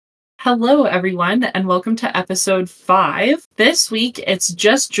Hello, everyone, and welcome to episode 5. This week, it's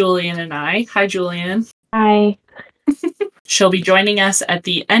just Julian and I. Hi, Julian. Hi. She'll be joining us at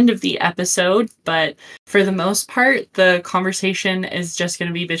the end of the episode, but for the most part, the conversation is just going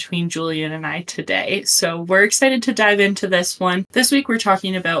to be between Julian and I today. So we're excited to dive into this one. This week, we're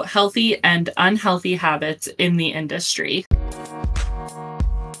talking about healthy and unhealthy habits in the industry.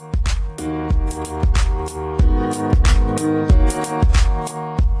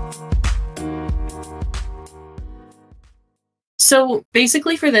 So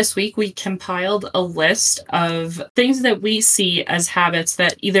basically for this week, we compiled a list of things that we see as habits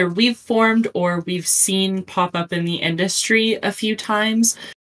that either we've formed or we've seen pop up in the industry a few times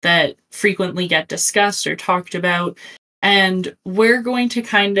that frequently get discussed or talked about. And we're going to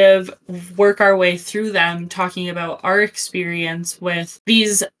kind of work our way through them, talking about our experience with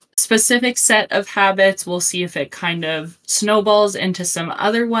these specific set of habits. We'll see if it kind of snowballs into some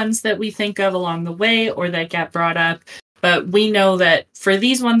other ones that we think of along the way or that get brought up. But we know that for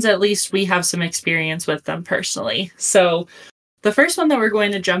these ones, at least, we have some experience with them personally. So the first one that we're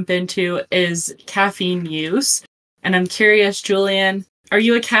going to jump into is caffeine use. And I'm curious, Julian, are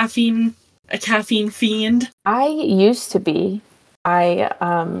you a caffeine fiend? I used to be. I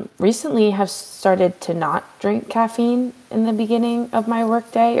recently have started to not drink caffeine in the beginning of my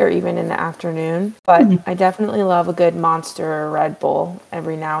workday or even in the afternoon. But I definitely love a good Monster or Red Bull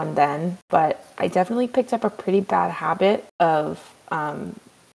every now and then. But I definitely picked up a pretty bad habit of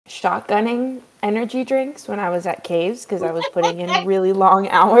shotgunning energy drinks when I was at Caves because I was putting in really long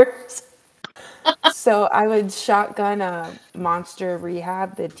hours. So I would shotgun a Monster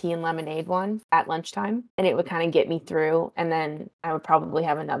Rehab, the tea and lemonade one, at lunchtime, and it would kind of get me through. And then I would probably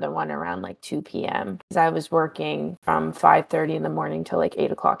have another one around like 2 p.m. because I was working from 5:30 in the morning till like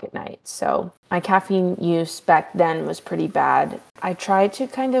 8 o'clock at night. So my caffeine use back then was pretty bad. I tried to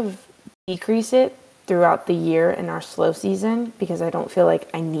kind of decrease it throughout the year in our slow season because I don't feel like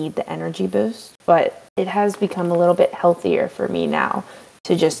I need the energy boost, but it has become a little bit healthier for me now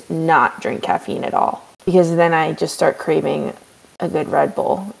to just not drink caffeine at all, because then I just start craving a good Red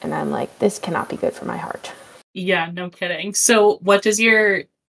Bull and I'm like, this cannot be good for my heart. Yeah, no kidding. So what does your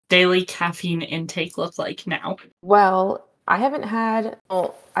daily caffeine intake look like now? Well, I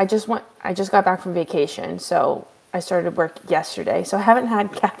just got back from vacation, so I started work yesterday. So I haven't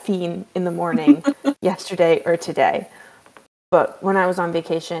had caffeine in the morning yesterday or today. But when I was on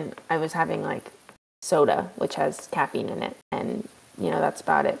vacation, I was having like soda, which has caffeine in it, and that's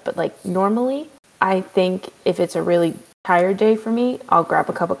about it. But like normally, I think if it's a really tired day for me, I'll grab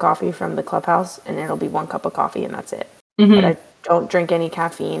a cup of coffee from the clubhouse and it'll be one cup of coffee and that's it. Mm-hmm. But I don't drink any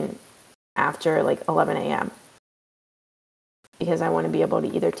caffeine after like 11 a.m. because I want to be able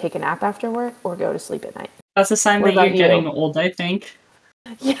to either take a nap after work or go to sleep at night. That's a sign that you're getting old, I think.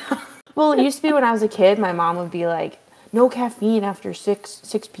 Yeah. Well, it used to be when I was a kid, my mom would be like, no caffeine after 6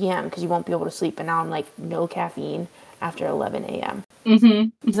 p.m. because you won't be able to sleep. And now I'm like, no caffeine after 11 a.m. Mm-hmm.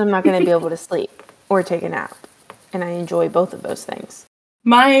 Because I'm not going to be able to sleep or take a nap. And I enjoy both of those things.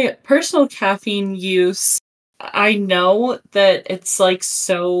 My personal caffeine use, I know that it's like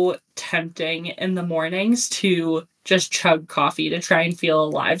so tempting in the mornings to just chug coffee to try and feel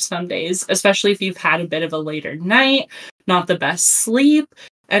alive some days, especially if you've had a bit of a later night, not the best sleep,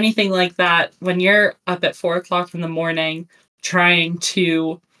 anything like that. When you're up at 4 o'clock in the morning trying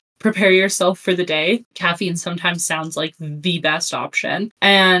to prepare yourself for the day, caffeine sometimes sounds like the best option.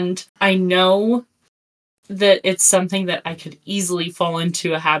 And I know that it's something that I could easily fall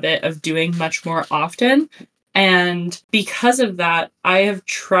into a habit of doing much more often. And because of that, I have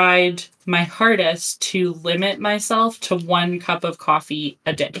tried my hardest to limit myself to 1 cup of coffee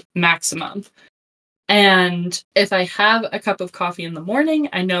a day, maximum. And if I have a cup of coffee in the morning,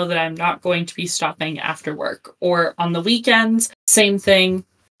 I know that I'm not going to be stopping after work. Or on the weekends, same thing.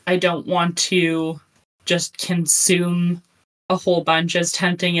 I don't want to just consume a whole bunch, as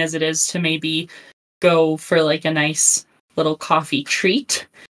tempting as it is to maybe go for like a nice little coffee treat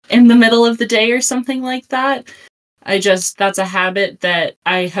in the middle of the day or something like that. That's a habit that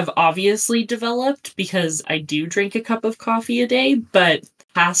I have obviously developed because I do drink a cup of coffee a day, but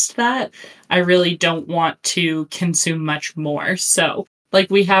past that, I really don't want to consume much more. So,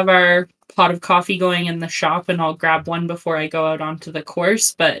 like, we have our pot of coffee going in the shop and I'll grab one before I go out onto the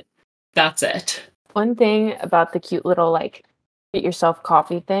course, but that's it. One thing about the cute little like get yourself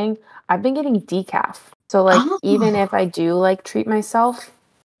coffee thing, I've been getting decaf. So like even if I do like treat myself,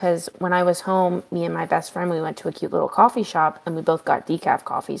 because when I was home, me and my best friend, we went to a cute little coffee shop and we both got decaf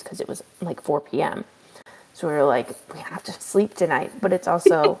coffees because it was like 4 p.m. So we were like, we have to sleep tonight. But it's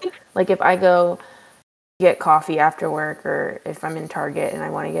also like if I go get coffee after work, or if I'm in Target and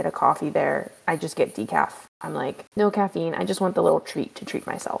I want to get a coffee there, I just get decaf. I'm like, no caffeine. I just want the little treat to treat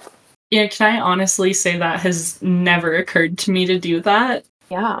myself. Yeah, can I honestly say that has never occurred to me to do that?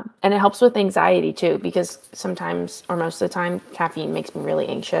 Yeah. And it helps with anxiety too, because sometimes, or most of the time, caffeine makes me really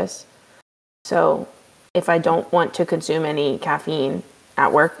anxious. So if I don't want to consume any caffeine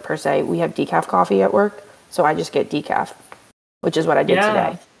at work per se, we have decaf coffee at work. So I just get decaf, which is what I did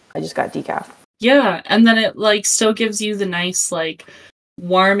today. I just got decaf. Yeah, and then it like still gives you the nice like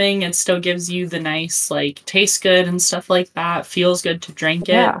warming, it still gives you the nice like tastes good and stuff like that. Feels good to drink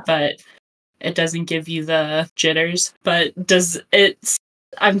it, but it doesn't give you the jitters. But does it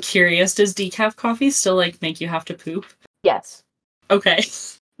I'm curious, does decaf coffee still like make you have to poop? Yes. Okay.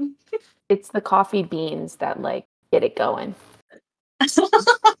 It's the coffee beans that like get it going. It's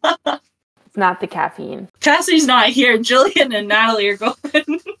not the caffeine. Cassie's not here. Jillian and Natalie are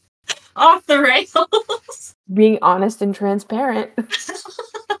going off the rails. Being honest and transparent.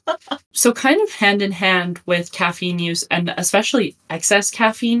 So kind of hand in hand with caffeine use, and especially excess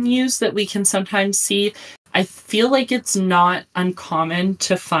caffeine use that we can sometimes see, I feel like it's not uncommon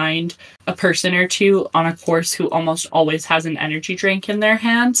to find a person or two on a course who almost always has an energy drink in their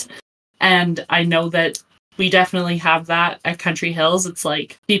hands. And I know that we definitely have that at Country Hills. It's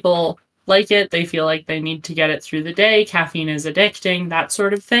like people like it, they feel like they need to get it through the day. Caffeine is addicting, that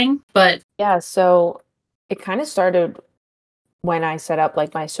sort of thing. But yeah, so it kind of started when I set up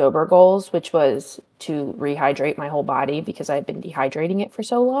like my sober goals, which was to rehydrate my whole body because I've been dehydrating it for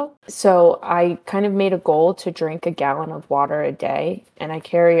so long. So I kind of made a goal to drink a gallon of water a day, and I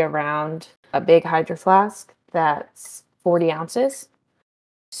carry around a big hydro flask that's 40 ounces.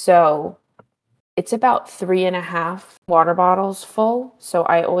 So it's about 3.5 water bottles full. So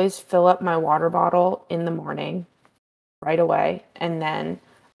I always fill up my water bottle in the morning right away. And then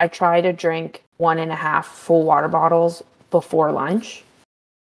I try to drink 1.5 full water bottles before lunch.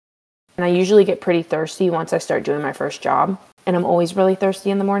 And I usually get pretty thirsty once I start doing my first job. And I'm always really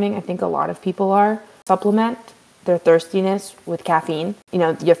thirsty in the morning. I think a lot of people are. Supplement their thirstiness with caffeine. You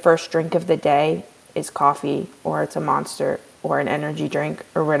know, your first drink of the day is coffee, or it's a Monster or an energy drink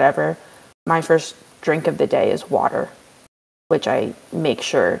or whatever. My first drink of the day is water, which I make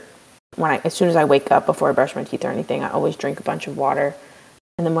sure as soon as I wake up, before I brush my teeth or anything, I always drink a bunch of water.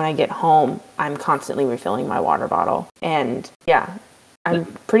 And then when I get home, I'm constantly refilling my water bottle. And yeah, I'm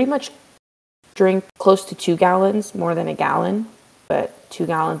pretty much drink close to 2 gallons, more than a gallon, but 2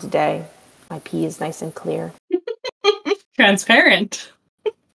 gallons a day. My pee is nice and clear. Transparent.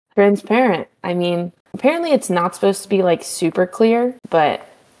 I mean, apparently it's not supposed to be like super clear, but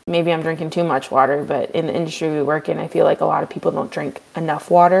maybe I'm drinking too much water. But in the industry we work in, I feel like a lot of people don't drink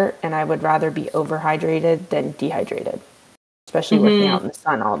enough water, and I would rather be overhydrated than dehydrated, especially working out in the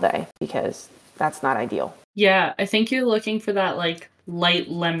sun all day, because that's not ideal. Yeah, I think you're looking for that like light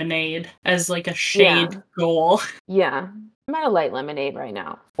lemonade as like a shade goal. Yeah. I'm at a light lemonade right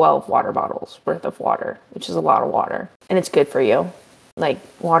now. 12 water bottles worth of water, which is a lot of water. And it's good for you. Like,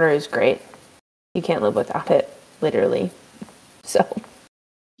 water is great. You can't live without it, literally. So.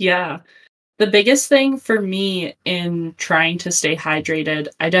 Yeah. The biggest thing for me in trying to stay hydrated,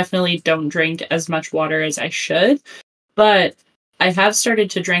 I definitely don't drink as much water as I should, but I have started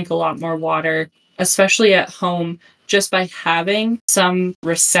to drink a lot more water, especially at home, just by having some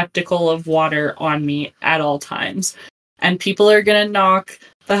receptacle of water on me at all times. And people are going to knock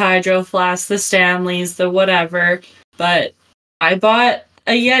the Hydro Flask, the Stanleys, the whatever, but I bought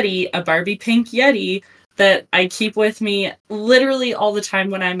a Yeti, a Barbie pink Yeti, that I keep with me literally all the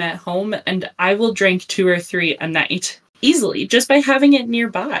time when I'm at home, and I will drink 2 or 3 a night easily just by having it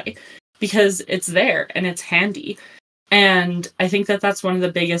nearby because it's there and it's handy. And I think that that's one of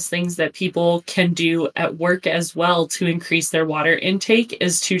the biggest things that people can do at work as well to increase their water intake,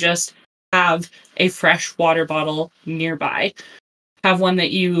 is to just have a fresh water bottle nearby. Have one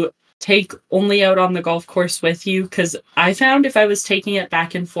that you take only out on the golf course with you, because I found if I was taking it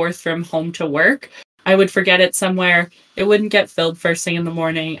back and forth from home to work, I would forget it somewhere. It wouldn't get filled first thing in the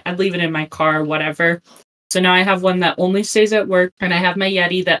morning. I'd leave it in my car, whatever. So now I have one that only stays at work, and I have my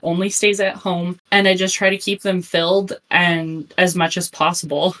Yeti that only stays at home, and I just try to keep them filled and as much as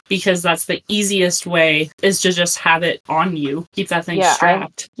possible, because that's the easiest way, is to just have it on you. Keep that thing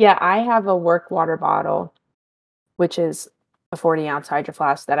strapped. I have a work water bottle, which is a 40-ounce Hydro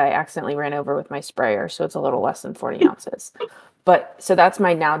Flask that I accidentally ran over with my sprayer, so it's a little less than 40 ounces. But so that's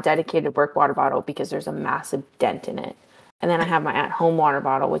my now dedicated work water bottle, because there's a massive dent in it. And then I have my at-home water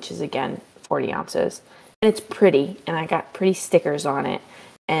bottle, which is again 40 ounces. And it's pretty, and I got pretty stickers on it.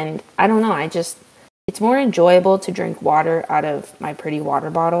 And I don't know, it's more enjoyable to drink water out of my pretty water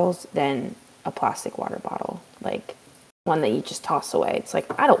bottles than a plastic water bottle, like one that you just toss away. It's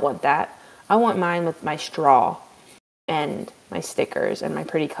like, I don't want that. I want mine with my straw and my stickers and my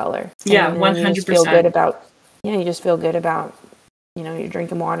pretty color. Yeah, and 100%. You just feel good about, you just feel good about, you're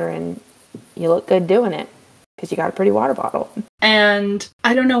drinking water and you look good doing it because you got a pretty water bottle. And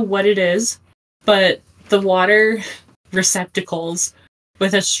I don't know what it is, but the water receptacles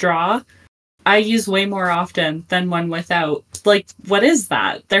with a straw, I use way more often than one without. Like, what is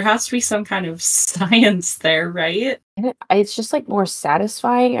that? There has to be some kind of science there, right? It's just like more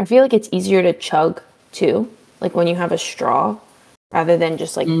satisfying. I feel like it's easier to chug too, like when you have a straw rather than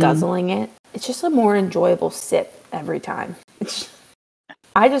just like guzzling it. It's just a more enjoyable sip every time.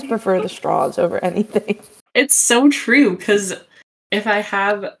 I just prefer the straws over anything. It's so true, because if I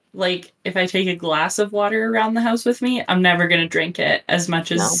take a glass of water around the house with me, I'm never going to drink it as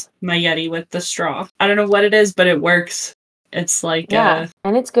much as my Yeti with the straw. I don't know what it is, but it works. It's like... Yeah,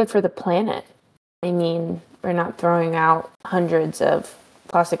 and it's good for the planet. I mean, we're not throwing out hundreds of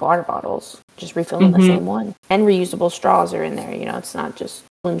plastic water bottles, just refilling the same one. And reusable straws are in there, it's not just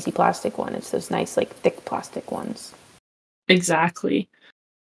flimsy plastic one. It's those nice, like, thick plastic ones. Exactly.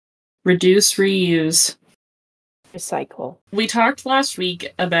 Reduce, reuse. Recycle. We talked last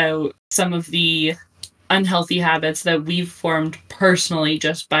week about some of the unhealthy habits that we've formed personally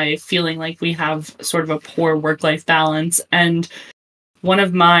just by feeling like we have sort of a poor work-life balance. And one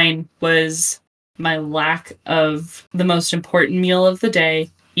of mine was my lack of the most important meal of the day,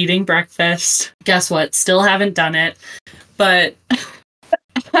 eating breakfast. Guess what? Still haven't done it. But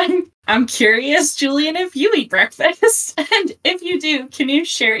I'm curious, Julian, if you eat breakfast. And if you do, can you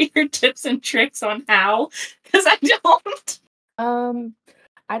share your tips and tricks on how? Because I don't.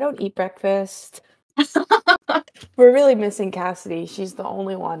 I don't eat breakfast. We're really missing Cassidy. She's the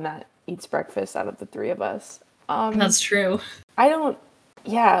only one that eats breakfast out of the three of us. That's true. When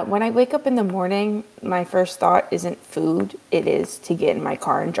I wake up in the morning, my first thought isn't food. It is to get in my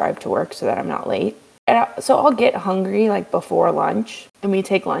car and drive to work so that I'm not late. So I'll get hungry like before lunch, and we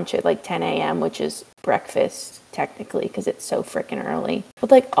take lunch at like 10 a.m., which is breakfast technically because it's so freaking early.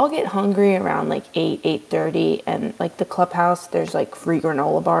 But like I'll get hungry around like 8:30, and like the clubhouse, there's like free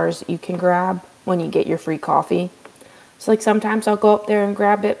granola bars you can grab when you get your free coffee. So like sometimes I'll go up there and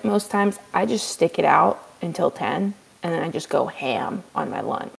grab it. Most times I just stick it out until 10, and then I just go ham on my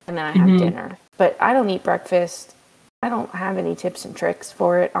lunch, and then I have dinner. But I don't eat breakfast. I don't have any tips and tricks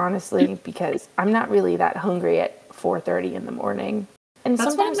for it, honestly, because I'm not really that hungry at 4:30 in the morning. And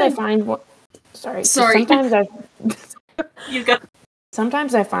sometimes I find You go.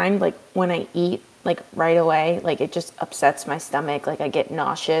 Sometimes I find like when I eat like right away, like it just upsets my stomach, like I get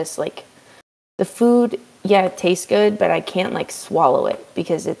nauseous, like the food, yeah, it tastes good, but I can't like swallow it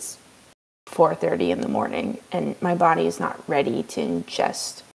because it's 4:30 in the morning and my body is not ready to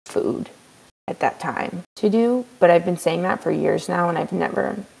ingest food at that time to do. But I've been saying that for years now, and I've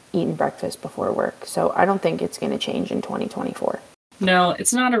never eaten breakfast before work. So I don't think it's going to change in 2024. No,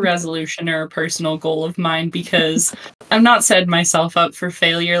 it's not a resolution or a personal goal of mine because I'm not setting myself up for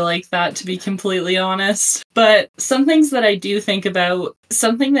failure like that, to be completely honest. But some things that I do think about,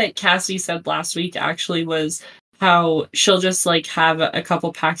 something that Cassie said last week actually was how she'll just like have a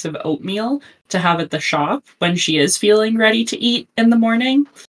couple packs of oatmeal to have at the shop when she is feeling ready to eat in the morning.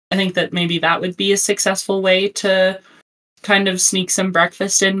 I think that maybe that would be a successful way to kind of sneak some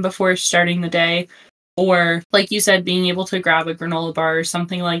breakfast in before starting the day. Or, like you said, being able to grab a granola bar or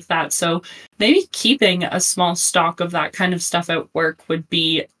something like that. So maybe keeping a small stock of that kind of stuff at work would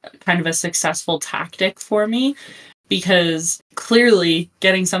be kind of a successful tactic for me, because clearly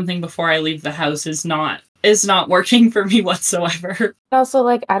getting something before I leave the house is not working for me whatsoever. Also,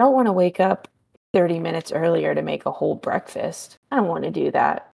 like, I don't want to wake up 30 minutes earlier to make a whole breakfast. I don't want to do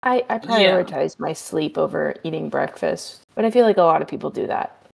that. I prioritize my sleep over eating breakfast, but I feel like a lot of people do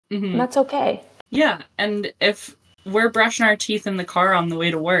that. And that's okay. Yeah, and if we're brushing our teeth in the car on the way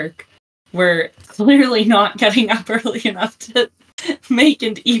to work, we're clearly not getting up early enough to make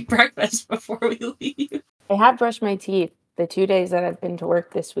and eat breakfast before we leave. I have brushed my teeth the 2 days that I've been to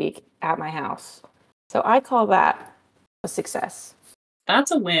work this week at my house. So I call that a success.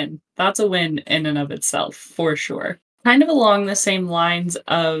 That's a win. That's a win in and of itself, for sure. Kind of along the same lines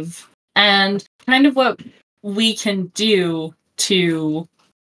of, and kind of what we can do to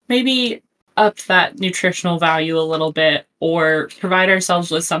maybe up that nutritional value a little bit, or provide ourselves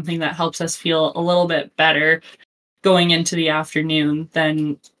with something that helps us feel a little bit better going into the afternoon.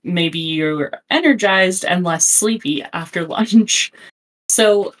 Then maybe you're energized and less sleepy after lunch.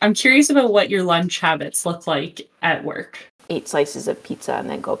 So I'm curious about what your lunch habits look like at work. 8 slices of pizza and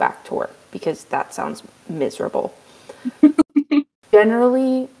then go back to work, because that sounds miserable.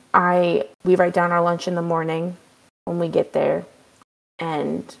 Generally, we write down our lunch in the morning when we get there.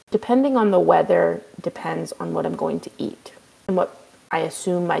 And depending on the weather, depends on what I'm going to eat and what I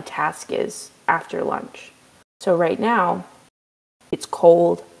assume my task is after lunch. So right now, it's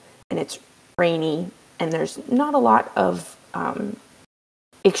cold and it's rainy, and there's not a lot of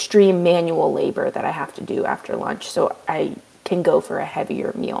extreme manual labor that I have to do after lunch, so I can go for a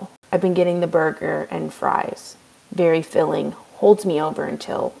heavier meal. I've been getting the burger and fries. Very filling, holds me over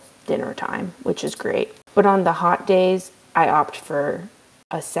until dinner time, which is great. But on the hot days, I opt for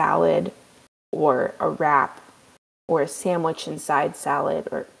a salad or a wrap or a sandwich and side salad,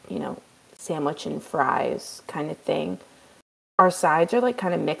 or, sandwich and fries kind of thing. Our sides are like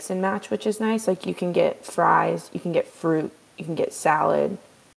kind of mix and match, which is nice. Like you can get fries, you can get fruit, you can get salad,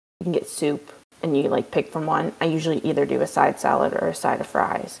 you can get soup, and you like pick from one. I usually either do a side salad or a side of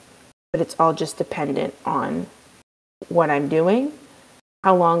fries, but it's all just dependent on what I'm doing,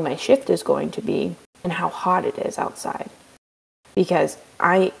 how long my shift is going to be, and how hot it is outside. Because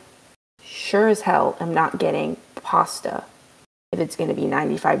I sure as hell am not getting pasta if it's going to be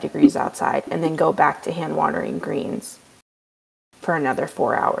 95 degrees outside and then go back to hand watering greens for another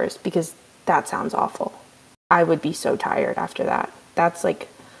 4 hours, because that sounds awful. I would be so tired after that. That's like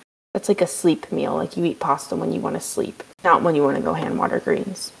a sleep meal. Like you eat pasta when you want to sleep, not when you want to go hand water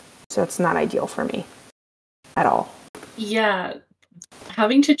greens. So it's not ideal for me at all. Yeah,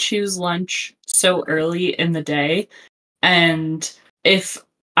 having to choose lunch so early in the day, and if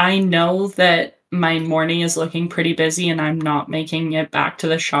I know that my morning is looking pretty busy and I'm not making it back to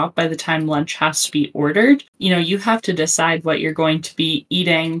the shop by the time lunch has to be ordered, you have to decide what you're going to be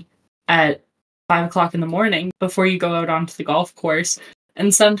eating at 5 o'clock in the morning before you go out onto the golf course.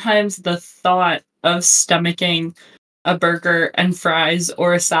 And sometimes the thought of stomaching a burger and fries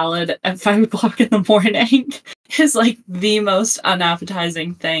or a salad at 5 o'clock in the morning is like the most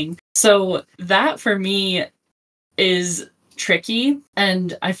unappetizing thing. So that for me is tricky,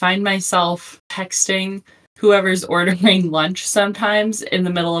 and I find myself texting whoever's ordering lunch sometimes in the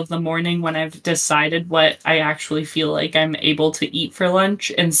middle of the morning when I've decided what I actually feel like I'm able to eat for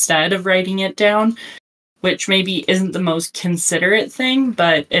lunch, instead of writing it down, which maybe isn't the most considerate thing,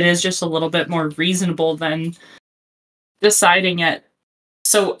 but it is just a little bit more reasonable than deciding it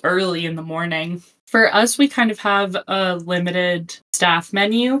so early in the morning. For us, we kind of have a limited staff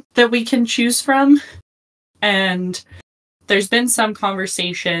menu that we can choose from, and there's been some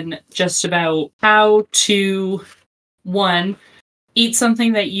conversation just about how to, one, eat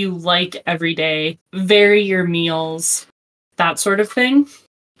something that you like every day, vary your meals, that sort of thing,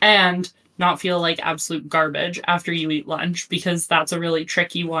 and not feel like absolute garbage after you eat lunch, because that's a really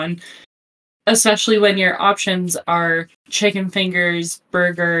tricky one, especially when your options are chicken fingers,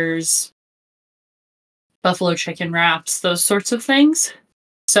 burgers, buffalo chicken wraps, those sorts of things.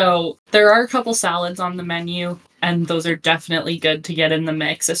 So there are a couple salads on the menu, and those are definitely good to get in the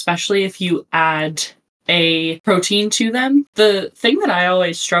mix, especially if you add a protein to them. The thing that I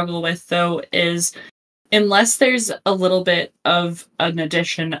always struggle with, though, is unless there's a little bit of an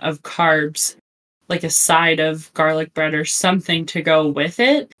addition of carbs, like a side of garlic bread or something to go with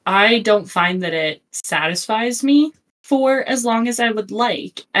it, I don't find that it satisfies me for as long as I would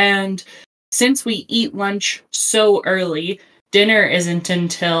like. And since we eat lunch so early, dinner isn't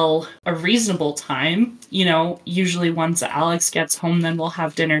until a reasonable time. Usually once Alex gets home, then we'll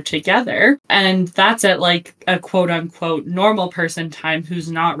have dinner together. And that's at like a quote unquote normal person time who's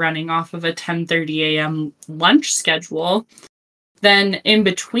not running off of a 10:30 a.m. lunch schedule. Then in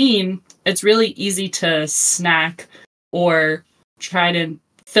between, it's really easy to snack or try to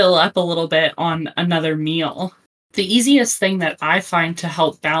fill up a little bit on another meal. The easiest thing that I find to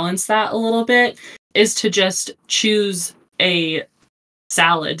help balance that a little bit is to just choose a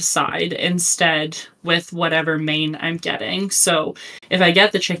salad side instead with whatever main I'm getting. So if I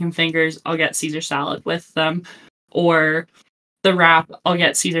get the chicken fingers, I'll get Caesar salad with them, or the wrap, I'll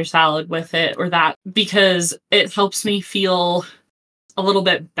get Caesar salad with it, or that, because it helps me feel a little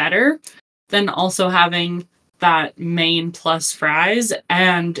bit better than also having that main plus fries,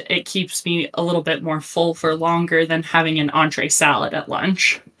 and it keeps me a little bit more full for longer than having an entree salad at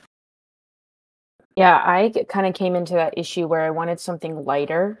lunch. Yeah, I kind of came into that issue where I wanted something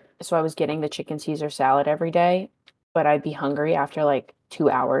lighter. So I was getting the chicken Caesar salad every day, but I'd be hungry after like 2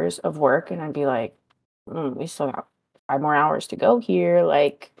 hours of work, and I'd be like, we still got 5 more hours to go here.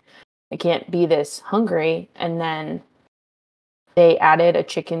 Like, I can't be this hungry. And then they added a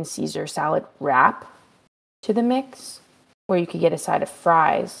chicken Caesar salad wrap to the mix where you could get a side of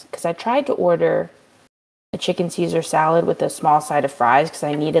fries. Because I tried to order a chicken Caesar salad with a small side of fries because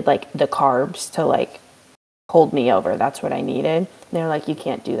I needed like the carbs to like hold me over. That's what I needed. And they're like, you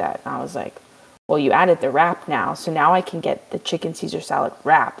can't do that. And I was like, well, you added the wrap now. So now I can get the chicken Caesar salad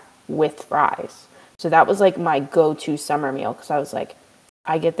wrap with fries. So that was like my go-to summer meal, because I was like,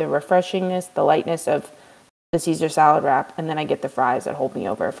 I get the refreshingness, the lightness of the Caesar salad wrap, and then I get the fries that hold me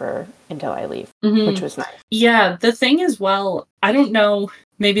over for until I leave, which was nice. Yeah, the thing is, well, I don't know,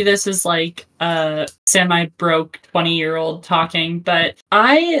 maybe this is like a semi-broke 20-year-old talking, but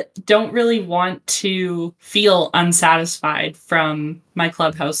I don't really want to feel unsatisfied from my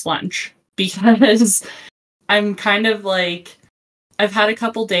clubhouse lunch, because I'm kind of like, I've had a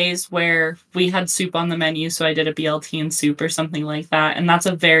couple days where we had soup on the menu, so I did a BLT and soup or something like that, and that's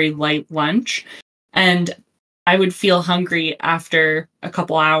a very light lunch. And I would feel hungry after a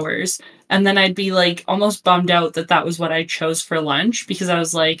couple hours. And then I'd be like almost bummed out that that was what I chose for lunch, because I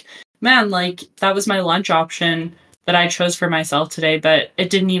was like, man, like that was my lunch option that I chose for myself today, but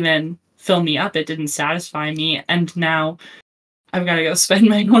it didn't even fill me up. It didn't satisfy me. And now I've got to go spend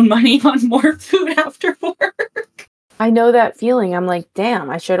my own money on more food after work. I know that feeling. I'm like,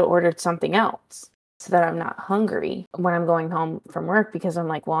 damn, I should have ordered something else so that I'm not hungry when I'm going home from work, because I'm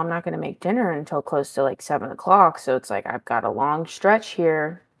like, well, I'm not going to make dinner until close to like 7 o'clock. So it's like, I've got a long stretch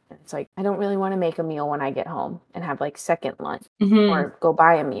here. It's like, I don't really want to make a meal when I get home and have like second lunch or go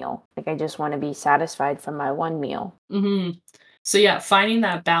buy a meal. Like, I just want to be satisfied from my one meal. So yeah, finding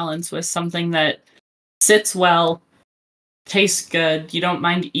that balance with something that sits well, tastes good, you don't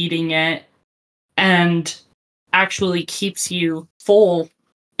mind eating it, and actually keeps you full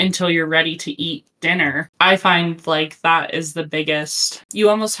until you're ready to eat dinner. I find like that is the biggest. You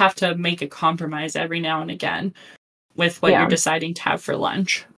almost have to make a compromise every now and again with what you're deciding to have for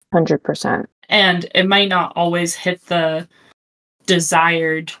lunch. 100%. And it might not always hit the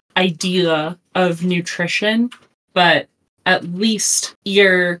desired idea of nutrition, but at least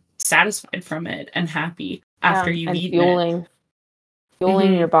you're satisfied from it and happy after you've eaten it.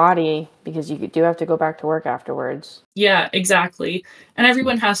 Fueling your body, because you do have to go back to work afterwards. Yeah, exactly. And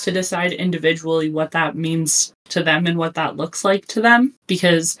everyone has to decide individually what that means to them and what that looks like to them,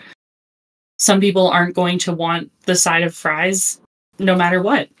 because some people aren't going to want the side of fries no matter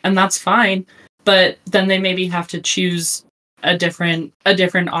what, and that's fine. But then they maybe have to choose a different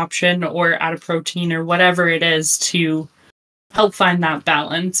option or add a protein or whatever it is to help find that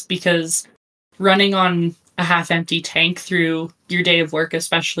balance, because running on a half-empty tank through your day of work,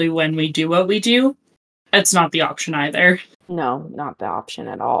 especially when we do what we do, it's not the option either. No, not the option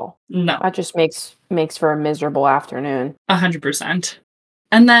at all. No. That just makes for a miserable afternoon. 100%.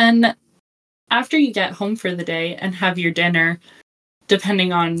 And then after you get home for the day and have your dinner,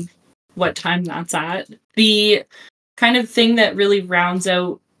 depending on what time that's at, the kind of thing that really rounds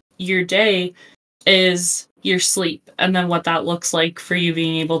out your day is your sleep, and then what that looks like for you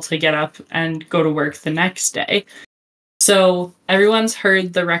being able to get up and go to work the next day. So everyone's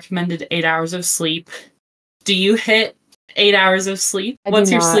heard the recommended 8 hours of sleep. Do you hit 8 hours of sleep? What's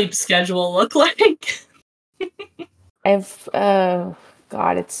your sleep schedule look like?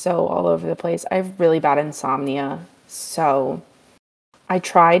 God, it's so all over the place. I have really bad insomnia, so I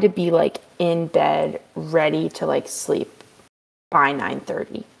try to be like in bed ready to like sleep by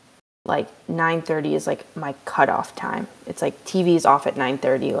 9:30. Like 9:30 is like my cutoff time. It's like TV is off at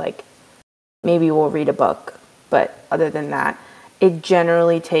 9:30. Like maybe we'll read a book, but other than that, it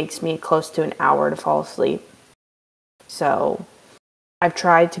generally takes me close to an hour to fall asleep. So I've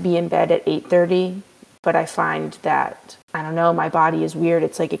tried to be in bed at 8:30, but I find that, I don't know, my body is weird.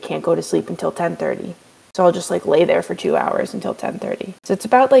 It's like it can't go to sleep until 10:30. So I'll just like lay there for 2 hours until 10:30. So it's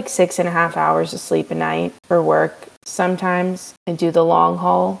about like 6.5 hours of sleep a night for work. Sometimes I do the long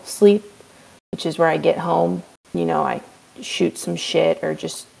haul sleep, which is where I get home, I shoot some shit or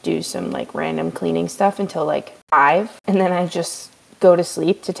just do some like random cleaning stuff until like 5. And then I just go to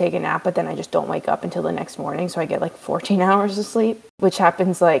sleep to take a nap, but then I just don't wake up until the next morning. So I get like 14 hours of sleep, which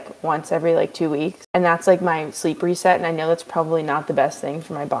happens like once every like 2 weeks. And that's like my sleep reset. And I know that's probably not the best thing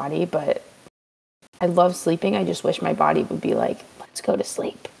for my body, but I love sleeping. I just wish my body would be like, let's go to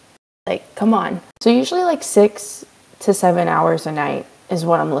sleep. Like, come on. So usually like 6 to 7 hours a night is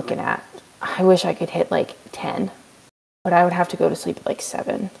what I'm looking at. I wish I could hit like 10, but I would have to go to sleep at like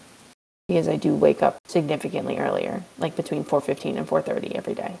 7, because I do wake up significantly earlier, like between 4:15 and 4:30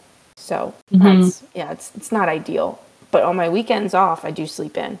 every day. So it's not ideal. But on my weekends off, I do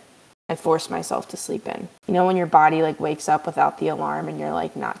sleep in. I force myself to sleep in. When your body like wakes up without the alarm and you're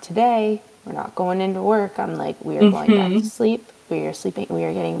like, not today, we're not going into work. I'm like, we are going back to sleep. We are sleeping. We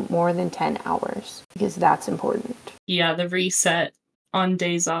are getting more than 10 hours, because that's important. Yeah, the reset on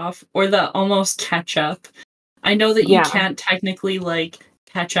days off, or the almost catch up. I know that you can't technically like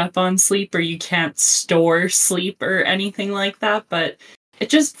catch up on sleep or you can't store sleep or anything like that, but it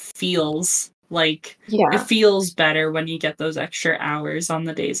just feels like it feels better when you get those extra hours on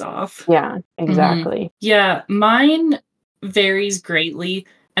the days off. Yeah, exactly. Yeah, mine varies greatly.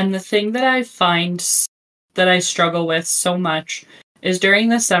 And the thing that I find that I struggle with so much is during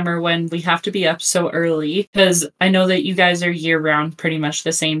the summer when we have to be up so early, because I know that you guys are year round pretty much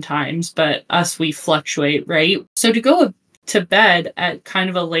the same times, but us, we fluctuate, right? So to go to bed at kind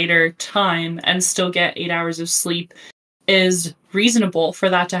of a later time and still get 8 hours of sleep is reasonable for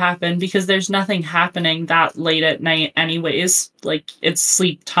that to happen because there's nothing happening that late at night anyways. Like, it's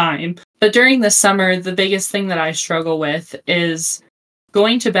sleep time. But during the summer, the biggest thing that I struggle with is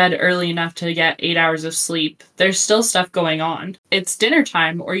going to bed early enough to get 8 hours of sleep. There's still stuff going on. It's dinner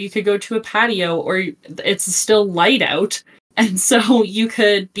time, or you could go to a patio, or it's still light out. And so you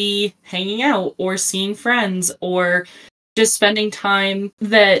could be hanging out or seeing friends or just spending time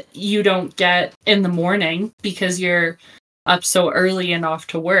that you don't get in the morning because you're up so early and off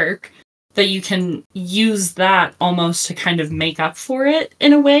to work, that you can use that almost to kind of make up for it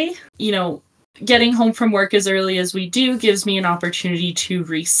in a way. You know, getting home from work as early as we do gives me an opportunity to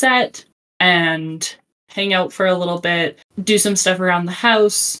reset and hang out for a little bit, do some stuff around the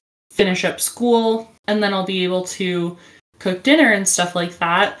house, finish up school, and then I'll be able to cook dinner and stuff like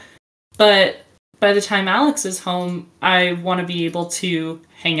that. But by the time Alex is home, I want to be able to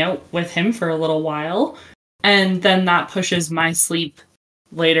hang out with him for a little while. And then that pushes my sleep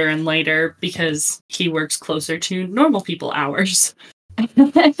later and later because he works closer to normal people hours.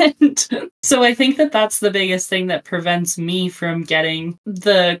 And so I think that that's the biggest thing that prevents me from getting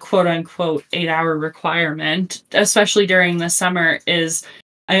the quote unquote 8 hour requirement, especially during the summer, is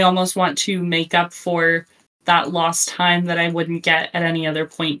I almost want to make up for that lost time that I wouldn't get at any other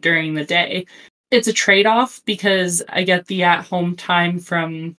point during the day. It's a trade-off because I get the at-home time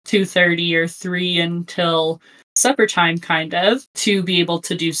from 2:30 or 3 until supper time, kind of, to be able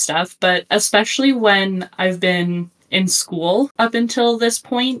to do stuff. But especially when I've been in school up until this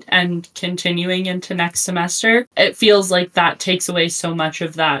point and continuing into next semester, it feels like that takes away so much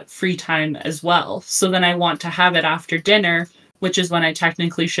of that free time as well. So then I want to have it after dinner, which is when I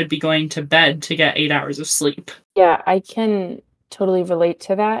technically should be going to bed to get 8 hours of sleep. Yeah, I can totally relate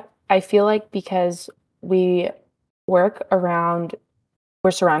to that. I feel like because we work around,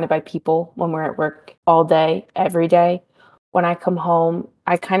 we're surrounded by people when we're at work all day, every day. When I come home,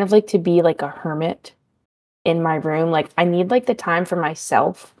 I kind of like to be like a hermit in my room. Like, I need like the time for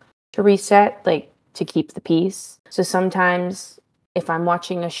myself to reset, like to keep the peace. So sometimes if I'm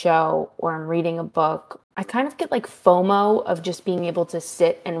watching a show or I'm reading a book, I kind of get like FOMO of just being able to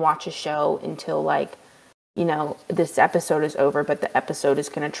sit and watch a show until like, you know, this episode is over, but the episode is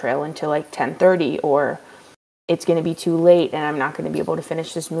going to trail until like 10:30, or it's going to be too late and I'm not going to be able to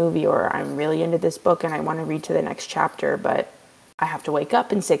finish this movie, or I'm really into this book and I want to read to the next chapter, but I have to wake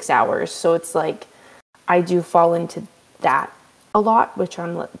up in 6 hours. So it's like, I do fall into that a lot, which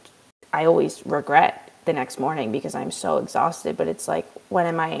I always regret the next morning because I'm so exhausted. But it's like, when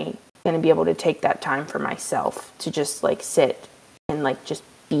am I going to be able to take that time for myself to just like sit and like just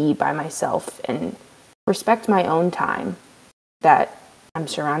be by myself and respect my own time, that I'm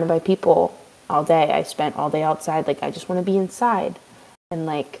surrounded by people all day. I spent all day outside. Like, I just want to be inside and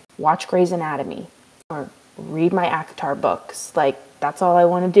like watch Grey's Anatomy or read my ACOTAR books. Like, that's all I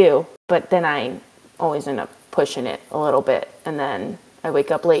want to do. But then I always end up pushing it a little bit, and then I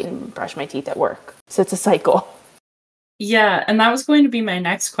wake up late and brush my teeth at work. So it's a cycle. Yeah, and that was going to be my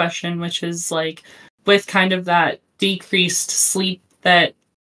next question, which is like, with kind of that decreased sleep that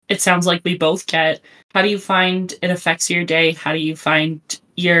it sounds like we both get, how do you find it affects your day? How do you find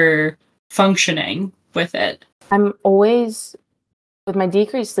you're functioning with it? I'm always, with my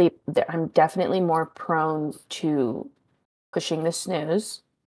decreased sleep, I'm definitely more prone to pushing the snooze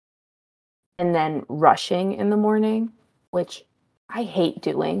and then rushing in the morning, which I hate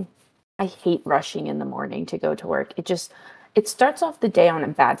doing. I hate rushing in the morning to go to work. It starts off the day on a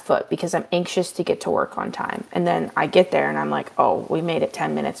bad foot because I'm anxious to get to work on time. And then I get there and I'm like, oh, we made it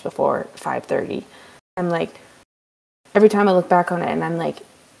 10 minutes before 5:30. I'm like, every time I look back on it and I'm like,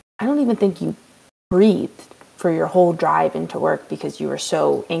 I don't even think you breathed for your whole drive into work because you were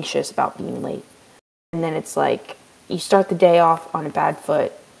so anxious about being late. And then it's like, you start the day off on a bad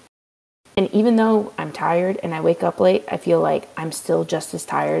foot. And even though I'm tired and I wake up late, I feel like I'm still just as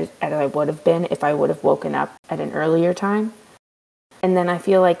tired as I would have been if I would have woken up at an earlier time. And then I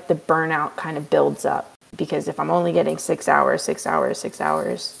feel like the burnout kind of builds up because if I'm only getting 6 hours, 6 hours, 6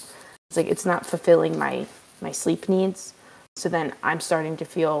 hours, it's like it's not fulfilling my sleep needs. So then I'm starting to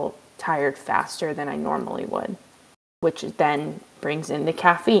feel tired faster than I normally would. which then brings in the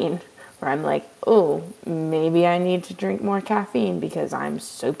caffeine, where I'm like, oh, maybe I need to drink more caffeine because I'm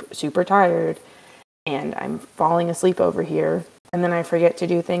super, super tired and I'm falling asleep over here. And then I forget to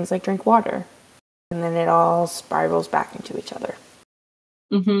do things like drink water. And then it all spirals back into each other.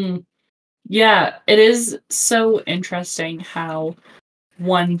 Mm-hmm. Yeah, it is so interesting how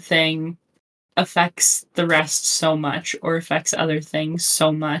one thing affects the rest so much or affects other things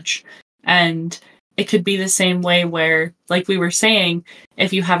so much. And it could be the same way where, like we were saying,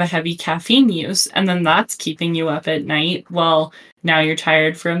 if you have a heavy caffeine use and then that's keeping you up at night, well, now you're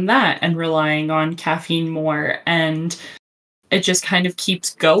tired from that and relying on caffeine more. And it just kind of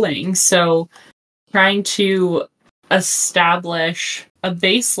keeps going. So trying to establish a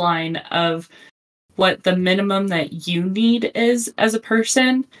baseline of what the minimum that you need is as a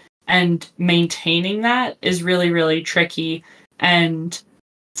person and maintaining that is really, really tricky. And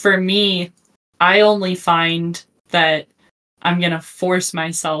for me, I only find that I'm going to force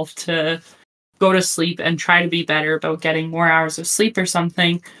myself to go to sleep and try to be better about getting more hours of sleep or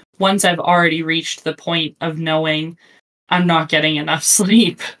something once I've already reached the point of knowing I'm not getting enough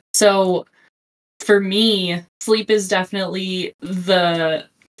sleep. So for me, sleep is definitely the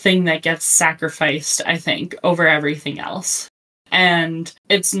thing that gets sacrificed, I think, over everything else. And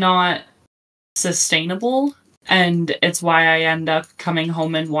it's not sustainable. And it's why I end up coming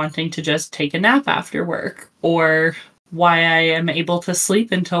home and wanting to just take a nap after work, or why I am able to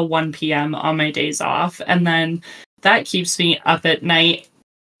sleep until 1 p.m. on my days off. And then that keeps me up at night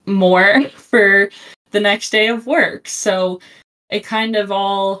more for the next day of work. So it kind of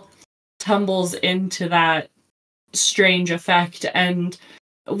all tumbles into that strange effect. And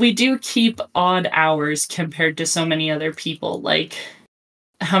we do keep odd hours compared to so many other people. Like,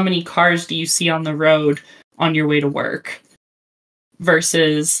 how many cars do you see on the road on your way to work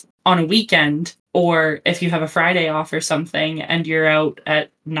versus on a weekend, or if you have a Friday off or something and you're out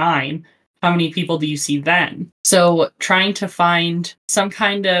at 9, how many people do you see then? So trying to find some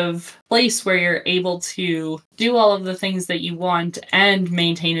kind of place where you're able to do all of the things that you want and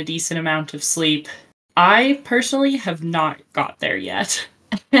maintain a decent amount of sleep. I personally have not got there yet.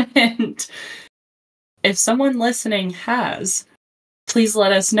 And if someone listening has, please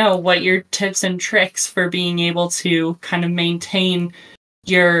let us know what your tips and tricks for being able to kind of maintain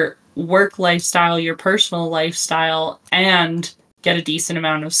your work lifestyle, your personal lifestyle, and get a decent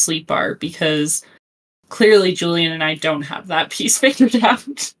amount of sleep are, because clearly Julian and I don't have that piece figured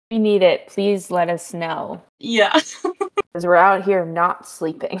out. We need it. Please let us know. Yeah. Because we're out here not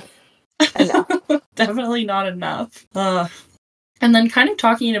sleeping enough. Definitely not enough. And then kind of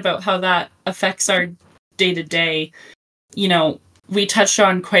talking about how that affects our day-to-day, you know, we touched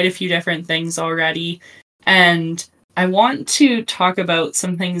on quite a few different things already, and I want to talk about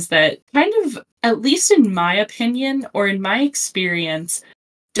some things that kind of, at least in my opinion or in my experience,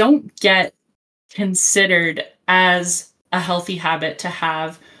 don't get considered as a healthy habit to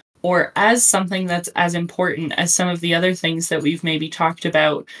have, or as something that's as important as some of the other things that we've maybe talked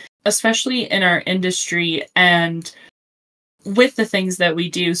about, especially in our industry and with the things that we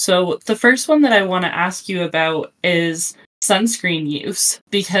do. So the first one that I want to ask you about is sunscreen use,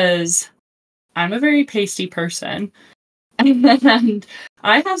 because I'm a very pasty person and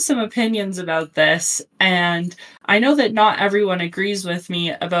I have some opinions about this, and I know that not everyone agrees with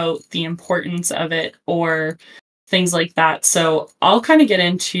me about the importance of it or things like that. So I'll kind of get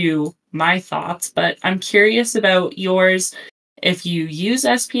into my thoughts, but I'm curious about yours. If you use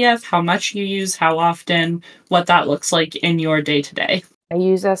SPF, how much you use, how often, what that looks like in your day-to-day. I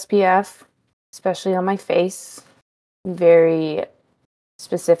use SPF, especially on my face. I'm very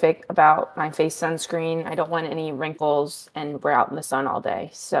specific about my face sunscreen. I don't want any wrinkles, and we're out in the sun all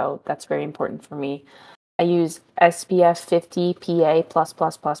day, so that's very important for me. I use SPF 50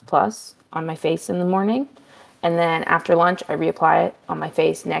 PA+++ on my face in the morning, and then after lunch I reapply it on my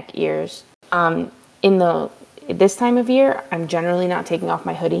face, neck, ears. This time of year, I'm generally not taking off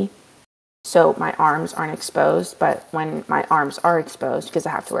my hoodie, so my arms aren't exposed. But when my arms are exposed, because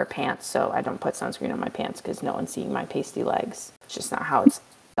I have to wear pants, so I don't put sunscreen on my pants because no one's seeing my pasty legs. It's just not how it's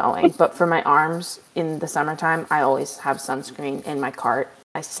going. But for my arms in the summertime, I always have sunscreen in my cart.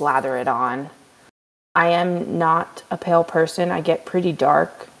 I slather it on. I am not a pale person. I get pretty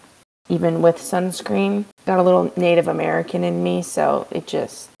dark even with sunscreen. Got a little Native American in me, so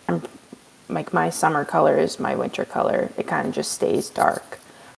I'm like, my summer color is my winter color. It kind of just stays dark.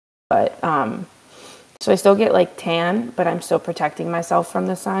 But so I still get like tan, but I'm still protecting myself from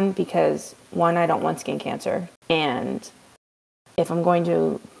the sun because, one, I don't want skin cancer, and if I'm going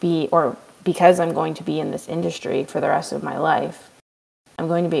to be, or because I'm going to be in this industry for the rest of my life, I'm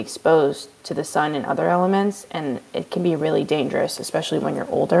going to be exposed to the sun and other elements, and it can be really dangerous, especially when you're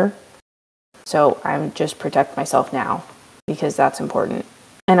older. So I'm just protect myself now because that's important.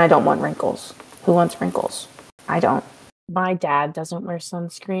 And I don't want wrinkles. Who wants wrinkles? I don't. My dad doesn't wear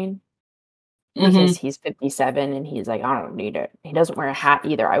sunscreen because he's 57 and he's like, I don't need it. He doesn't wear a hat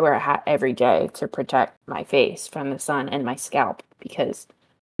either. I wear a hat every day to protect my face from the sun and my scalp, because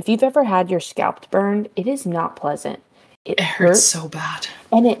if you've ever had your scalp burned, it is not pleasant. It hurts so bad.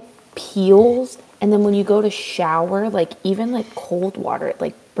 And it peels. And then when you go to shower, like even like cold water, it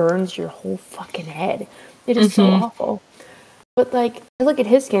like burns your whole fucking head. It is so awful. But like, I look at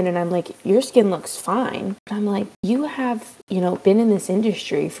his skin and I'm like, your skin looks fine. And I'm like, you have, been in this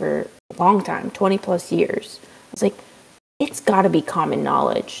industry for a long time, 20 plus years. I was like, it's got to be common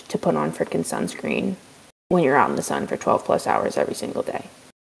knowledge to put on freaking sunscreen when you're out in the sun for 12 plus hours every single day.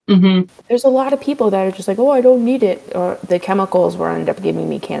 There's a lot of people that are just like, oh, I don't need it. Or the chemicals will end up giving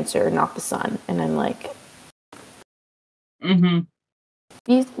me cancer, not the sun. And I'm like, you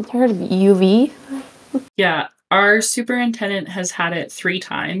heard of UV? Yeah. Our superintendent has had it 3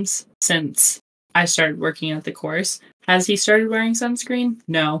 times since I started working at the course. Has he started wearing sunscreen?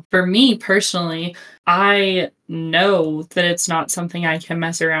 No. For me personally, I know that it's not something I can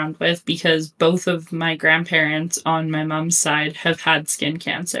mess around with because both of my grandparents on my mom's side have had skin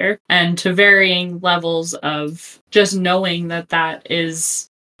cancer, and to varying levels of just knowing that that is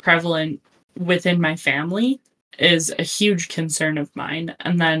prevalent within my family is a huge concern of mine.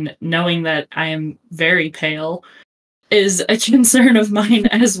 And then knowing that I am very pale is a concern of mine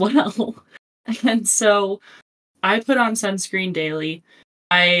as well. And so I put on sunscreen daily.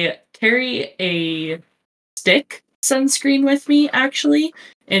 I carry a stick sunscreen with me, actually,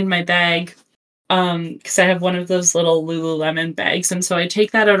 in my bag, because I have one of those little Lululemon bags, and so I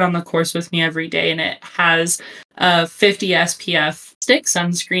take that out on the course with me every day, and it has a 50 SPF stick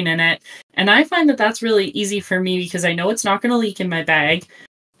sunscreen in it, and I find that that's really easy for me because I know it's not going to leak in my bag,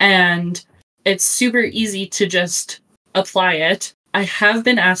 and it's super easy to just apply it. I have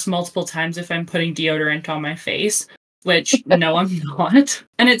been asked multiple times if I'm putting deodorant on my face, which no, I'm not.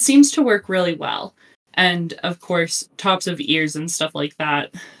 And it seems to work really well. And of course, tops of ears and stuff like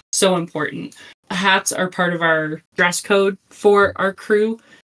that, so important. Hats are part of our dress code for our crew,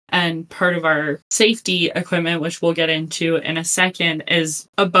 and part of our safety equipment, which we'll get into in a second, is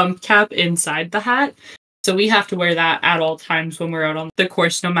a bump cap inside the hat. So we have to wear that at all times when we're out on the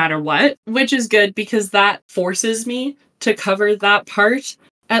course, no matter what, which is good because that forces me to cover that part,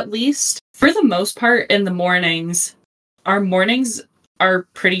 at least. For the most part, in the mornings, our mornings are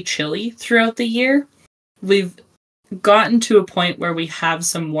pretty chilly throughout the year. We've gotten to a point where we have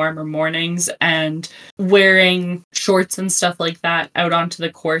some warmer mornings, and wearing shorts and stuff like that out onto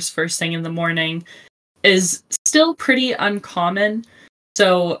the course first thing in the morning is still pretty uncommon.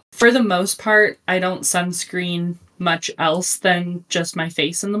 So for the most part, I don't sunscreen much else than just my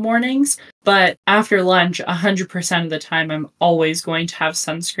face in the mornings. But after lunch, 100% of the time, I'm always going to have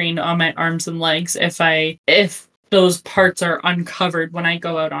sunscreen on my arms and legs if those parts are uncovered when I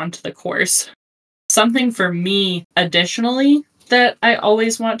go out onto the course. Something for me, additionally, that I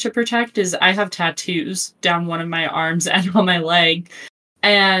always want to protect is I have tattoos down one of my arms and on my leg.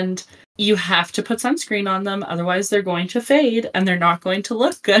 And you have to put sunscreen on them, otherwise they're going to fade and they're not going to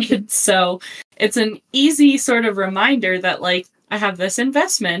look good. So it's an easy sort of reminder that, like, I have this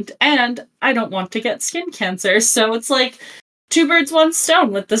investment and I don't want to get skin cancer. So it's like 2 birds, 1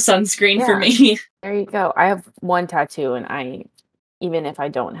 stone with the sunscreen for me. There you go. I have one tattoo, and even if I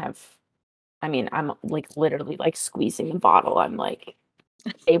don't have, I'm like literally like squeezing a bottle. I'm like,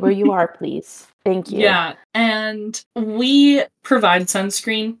 stay where you are, please. Thank you. Yeah. And we provide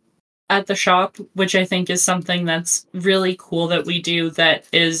sunscreen at the shop, which I think is something that's really cool that we do that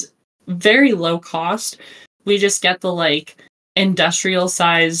is very low cost. We just get the like industrial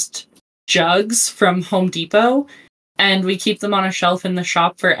sized jugs from Home Depot, and we keep them on a shelf in the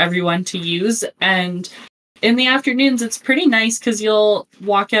shop for everyone to use. And in the afternoons, it's pretty nice because you'll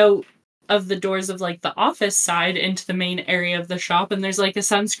walk out of the doors of like the office side into the main area of the shop, and there's like a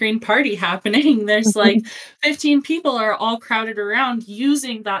sunscreen party happening. There's like 15 people are all crowded around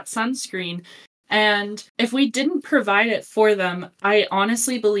using that sunscreen. And if we didn't provide it for them, I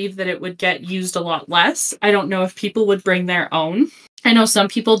honestly believe that it would get used a lot less. I don't know if people would bring their own. I know some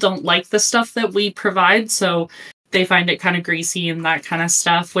people don't like the stuff that we provide, so they find it kind of greasy and that kind of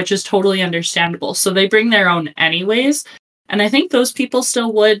stuff, which is totally understandable. So they bring their own anyways. And I think those people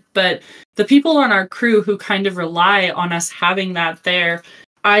still would, but the people on our crew who kind of rely on us having that there,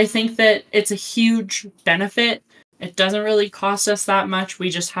 I think that it's a huge benefit. It doesn't really cost us that much. We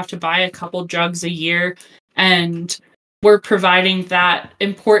just have to buy a couple jugs a year, and we're providing that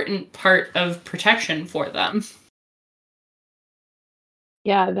important part of protection for them.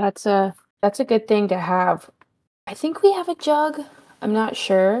 Yeah, that's a good thing to have. I think we have a jug. I'm not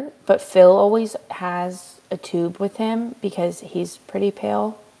sure, but Phil always has a tube with him because he's pretty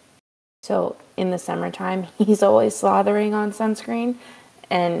pale. So in the summertime, he's always slathering on sunscreen.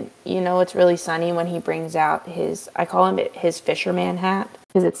 And it's really sunny when he brings out I call his fisherman hat,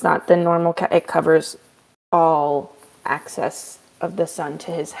 because it's not the normal it covers all access of the sun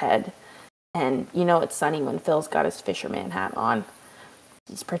to his head. And it's sunny when Phil's got his fisherman hat on.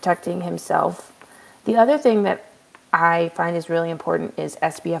 He's protecting himself. The other thing that I find is really important is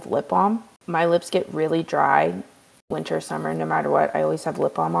SPF lip balm. My lips get really dry winter, summer, no matter what. I always have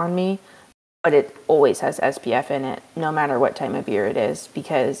lip balm on me, but it always has SPF in it, no matter what time of year it is,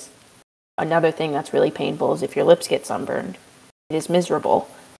 because another thing that's really painful is if your lips get sunburned. It is miserable.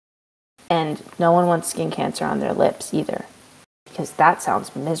 And no one wants skin cancer on their lips either, because that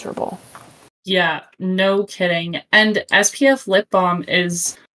sounds miserable. Yeah, no kidding. And SPF lip balm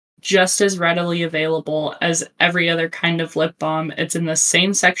is just as readily available as every other kind of lip balm. It's in the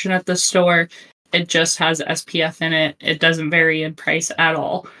same section at the store. It just has SPF in it. It doesn't vary in price at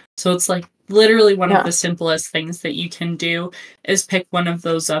all. So it's like literally one of the simplest things that you can do is pick one of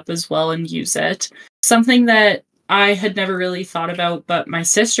those up as well and use it. Something that I had never really thought about, but my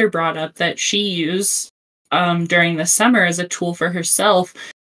sister brought up that she used during the summer as a tool for herself.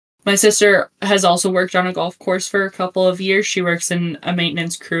 My sister has also worked on a golf course for a couple of years. She works in a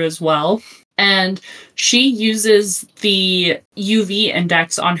maintenance crew as well. And she uses the UV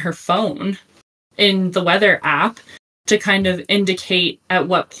index on her phone in the weather app to kind of indicate at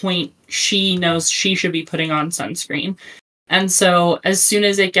what point she knows she should be putting on sunscreen. And so as soon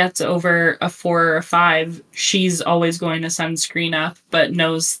as it gets over a 4 or a 5, she's always going to sunscreen up, but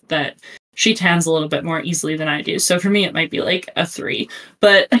knows that she tans a little bit more easily than I do. So for me, it might be like a 3,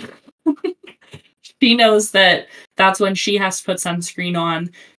 but she knows that that's when she has to put sunscreen on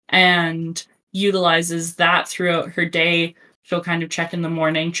and utilizes that throughout her day. She'll kind of check in the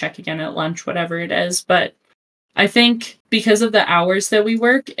morning, check again at lunch, whatever it is. But I think because of the hours that we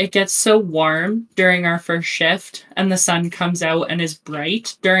work, it gets so warm during our first shift and the sun comes out and is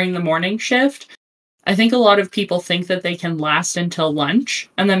bright during the morning shift. I think a lot of people think that they can last until lunch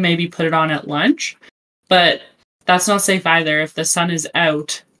and then maybe put it on at lunch, but that's not safe either. If the sun is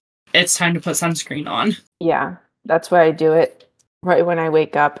out, it's time to put sunscreen on. Yeah, that's why I do it right when I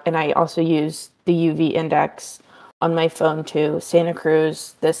wake up. And I also use the UV index on my phone too. Santa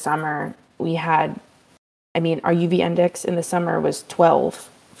Cruz this summer, our UV index in the summer was 12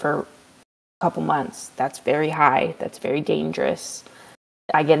 for a couple months. That's very high. That's very dangerous.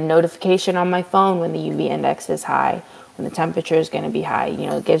 I get a notification on my phone when the UV index is high, when the temperature is going to be high.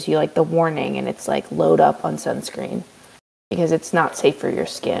 It gives you like the warning, and it's like load up on sunscreen because it's not safe for your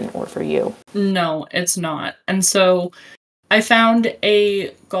skin or for you. No, it's not. And so I found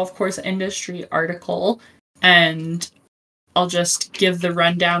a golf course industry article, and I'll just give the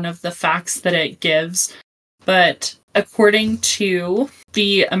rundown of the facts that it gives. But according to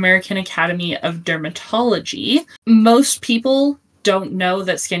the American Academy of Dermatology, most people don't know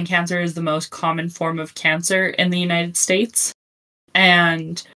that skin cancer is the most common form of cancer in the United States.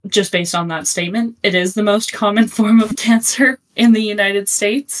 And just based on that statement, it is the most common form of cancer in the United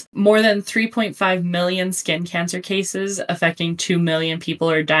States. More than 3.5 million skin cancer cases affecting 2 million people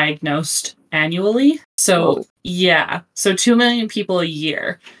are diagnosed annually. So, yeah. So 2 million people a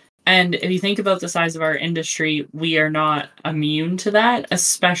year. And if you think about the size of our industry, we are not immune to that,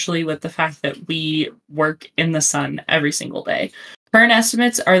 especially with the fact that we work in the sun every single day. Current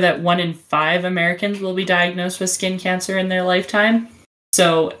estimates are that 1 in 5 Americans will be diagnosed with skin cancer in their lifetime.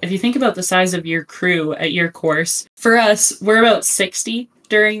 So if you think about the size of your crew at your course, for us, we're about 60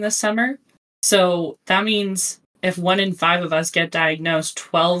 during the summer. So that means if 1 in 5 of us get diagnosed,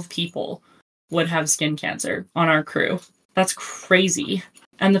 12 people would have skin cancer on our crew. That's crazy.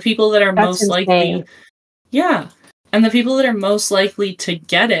 And the people that are most likely, and the people that are most likely to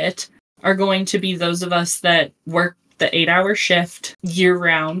get it are going to be those of us that work the 8-hour shift year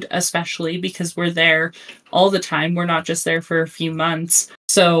round, especially because we're there all the time. We're not just there for a few months.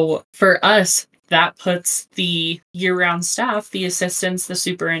 So for us, that puts the year-round staff, the assistants, the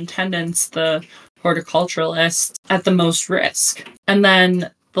superintendents, the horticulturalists at the most risk. And then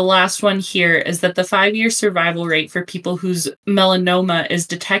the last one here is that the 5-year survival rate for people whose melanoma is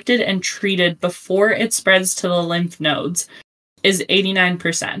detected and treated before it spreads to the lymph nodes is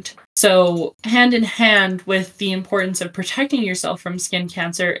 89%. So hand in hand with the importance of protecting yourself from skin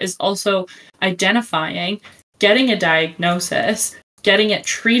cancer is also identifying, getting a diagnosis, getting it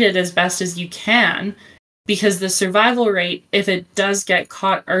treated as best as you can, because the survival rate, if it does get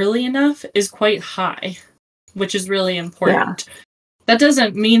caught early enough, is quite high, which is really important. Yeah. That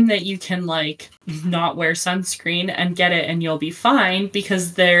doesn't mean that you can not wear sunscreen and get it and you'll be fine,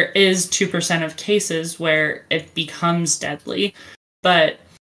 because there is 2% of cases where it becomes deadly. But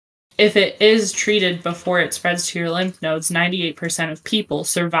if it is treated before it spreads to your lymph nodes, 98% of people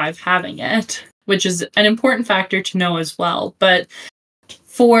survive having it, which is an important factor to know as well. But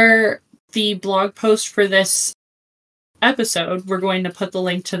for the blog post for this episode, we're going to put the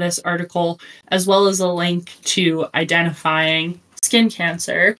link to this article as well as a link to identifying skin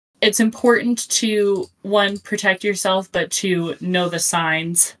cancer. It's important to, one, protect yourself, but to know the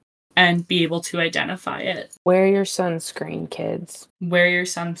signs and be able to identify it. Wear your sunscreen, kids. Wear your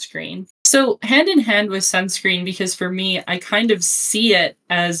sunscreen. So hand in hand with sunscreen, because for me, I kind of see it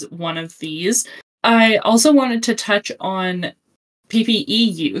as one of these. I also wanted to touch on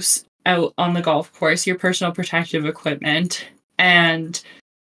PPE use out on the golf course, your personal protective equipment. And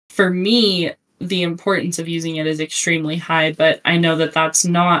for me, the importance of using it is extremely high, but I know that that's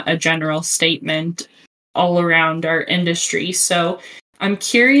not a general statement all around our industry. So I'm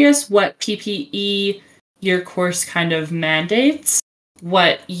curious what PPE your course kind of mandates,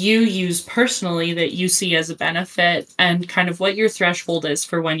 what you use personally that you see as a benefit, and kind of what your threshold is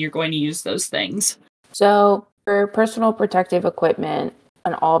for when you're going to use those things. So for personal protective equipment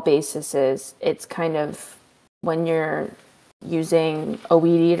on all bases, it's kind of when you're using a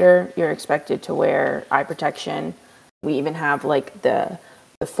weed eater, you're expected to wear eye protection. We even have the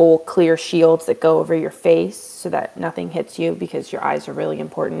full clear shields that go over your face so that nothing hits you, because your eyes are really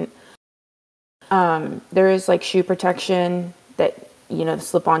important. There is shoe protection that, the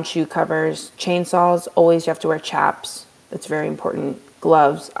slip-on shoe covers. Chainsaws, always you have to wear chaps. That's very important.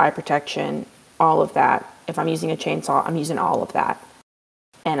 Gloves, eye protection, all of that. If I'm using a chainsaw, I'm using all of that.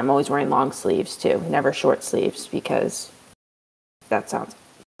 And I'm always wearing long sleeves too, never short sleeves, because that sounds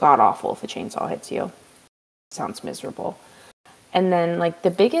god-awful if a chainsaw hits you. Sounds miserable. And then,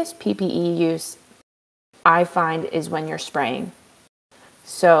 the biggest PPE use I find is when you're spraying.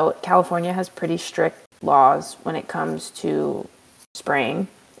 So California has pretty strict laws when it comes to spraying,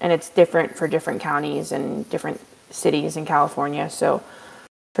 and it's different for different counties and different cities in California. So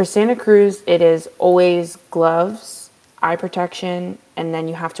for Santa Cruz, it is always gloves, eye protection, and then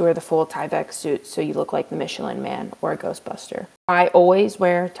you have to wear the full Tyvek suit so you look like the Michelin Man or a Ghostbuster. I always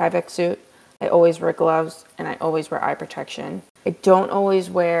wear Tyvek suit, I always wear gloves, and I always wear eye protection. I don't always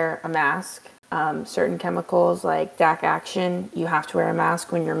wear a mask. Certain chemicals like DAC Action, you have to wear a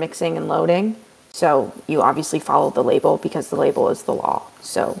mask when you're mixing and loading. So you obviously follow the label, because the label is the law.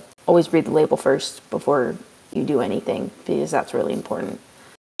 So always read the label first before you do anything, because that's really important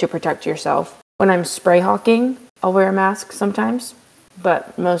to protect yourself. When I'm spray hawking, I'll wear a mask sometimes,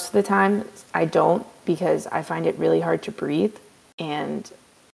 but most of the time I don't, because I find it really hard to breathe, and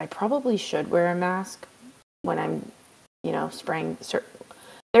I probably should wear a mask when I'm, spraying.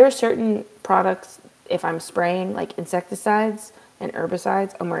 There are certain products, if I'm spraying insecticides and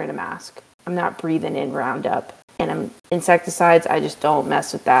herbicides, I'm wearing a mask. I'm not breathing in Roundup. And insecticides, I just don't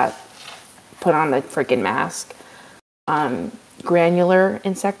mess with that. Put on the freaking mask. Granular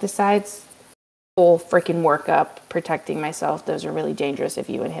insecticides, full freaking workup, protecting myself. Those are really dangerous if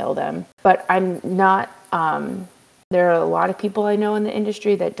you inhale them. But I'm not, there are a lot of people I know in the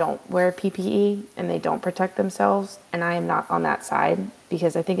industry that don't wear PPE and they don't protect themselves. And I am not on that side,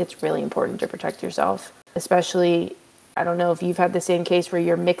 because I think it's really important to protect yourself. Especially, I don't know if you've had the same case where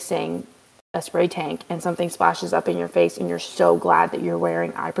you're mixing a spray tank and something splashes up in your face and you're so glad that you're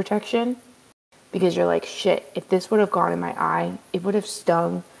wearing eye protection, because you're like, shit, if this would have gone in my eye, it would have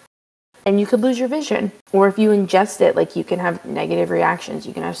stung and you could lose your vision. Or if you ingest it, you can have negative reactions.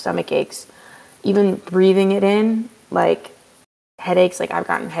 You can have stomach aches. Even breathing it in, headaches, I've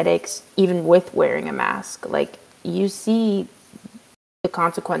gotten headaches even with wearing a mask. You see the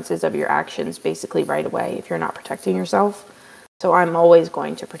consequences of your actions basically right away if you're not protecting yourself. So I'm always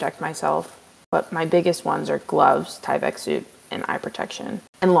going to protect myself. But my biggest ones are gloves, Tyvek suit, and eye protection.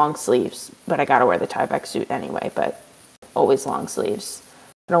 And long sleeves. But I gotta wear the Tyvek suit anyway, but always long sleeves.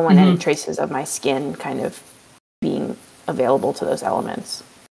 I don't want any traces of my skin kind of being available to those elements.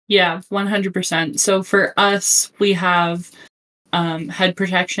 Yeah, 100%. So for us, we have head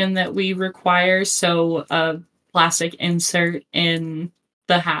protection that we require. So a plastic insert in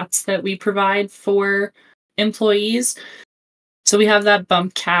the hats that we provide for employees. So we have that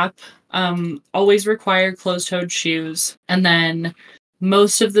bump cap, always require closed-toed shoes. And then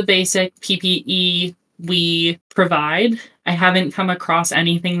most of the basic PPE we provide. I haven't come across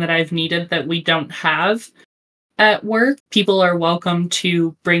anything that I've needed that we don't have at work. People are welcome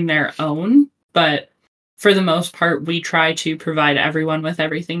to bring their own, but for the most part, we try to provide everyone with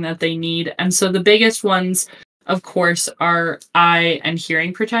everything that they need. And so the biggest ones, of course, are eye and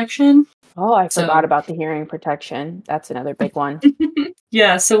hearing protection. Oh, I So forgot about the hearing protection. That's another big one.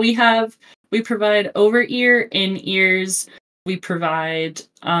 yeah, so we provide over ear, in ears, we provide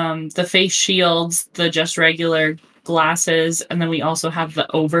the face shields, the just regular glasses, and then we also have the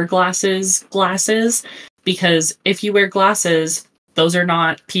over glasses, because if you wear glasses, those are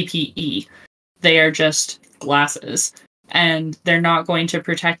not PPE. They are just glasses, and they're not going to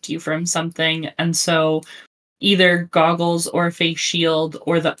protect you from something. And so either goggles or face shield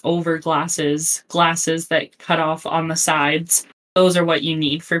or the over glasses that cut off on the sides, those are what you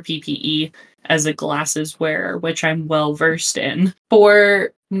need for PPE as a glasses wearer, which I'm well versed in.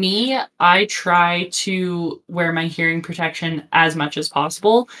 For me, I try to wear my hearing protection as much as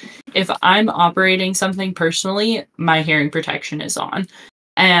possible. If I'm operating something personally, my hearing protection is on.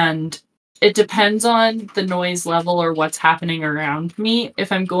 And it depends on the noise level or what's happening around me.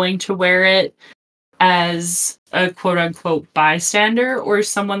 If I'm going to wear it as a quote unquote bystander or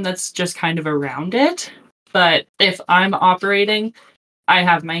someone that's just kind of around it. But if I'm operating, I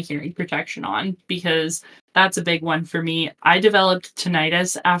have my hearing protection on because that's a big one for me. I developed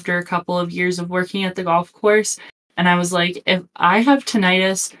tinnitus after a couple of years of working at the golf course. And I was like, if I have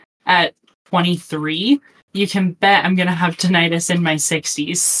tinnitus at 23, you can bet I'm going to have tinnitus in my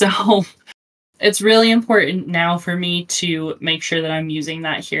 60s. So it's really important now for me to make sure that I'm using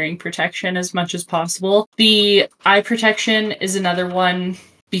that hearing protection as much as possible. The eye protection is another one.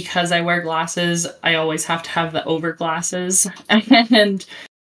 Because I wear glasses, I always have to have the over glasses. And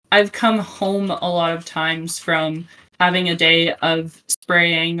I've come home a lot of times from having a day of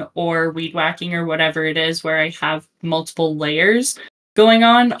spraying or weed whacking or whatever it is where I have multiple layers going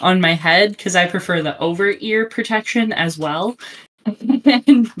on my head because I prefer the over ear protection as well.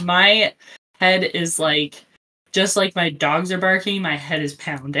 And my head is like, just like my dogs are barking, my head is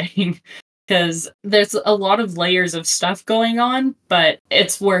pounding. Because there's a lot of layers of stuff going on, but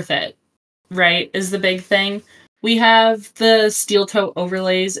it's worth it, right? Is the big thing. We have the steel toe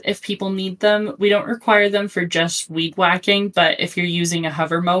overlays if people need them. We don't require them for just weed whacking, but if you're using a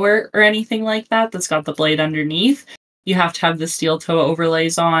hover mower or anything like that that's got the blade underneath, you have to have the steel toe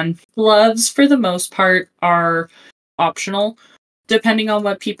overlays on. Gloves, for the most part, are optional, depending on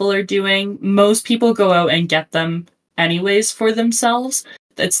what people are doing. Most people go out and get them anyways for themselves.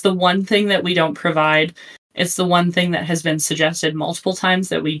 It's the one thing that we don't provide. It's the one thing that has been suggested multiple times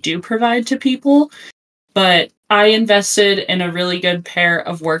that we do provide to people. But I invested in a really good pair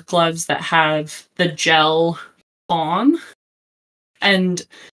of work gloves that have the gel palm. And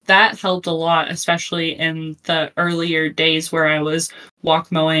that helped a lot, especially in the earlier days where I was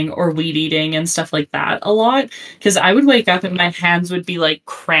walk mowing or weed eating and stuff like that a lot. Because I would wake up and my hands would be like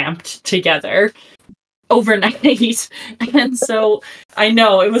cramped together overnight. And so I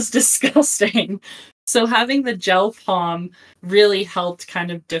know it was disgusting. So having the gel palm really helped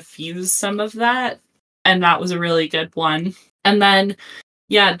kind of diffuse some of that. And that was a really good one. And then,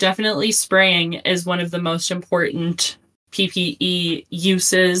 yeah, definitely spraying is one of the most important PPE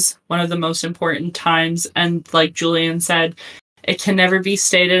uses, one of the most important times. And like Julian said, it can never be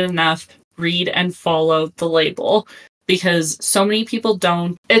stated enough, read and follow the label. Because so many people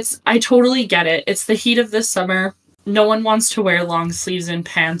don't. I totally get it. It's the heat of the summer. No one wants to wear long sleeves and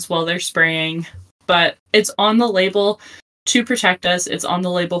pants while they're spraying. But it's on the label to protect us. It's on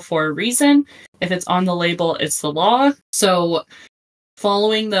the label for a reason. If it's on the label, it's the law. So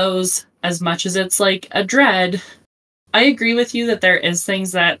following those as much as it's like a dread, I agree with you that there is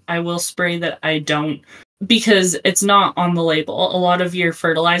things that I will spray that I don't, because it's not on the label. A lot of your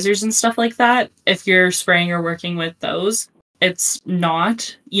fertilizers and stuff like that, if you're spraying or working with those, it's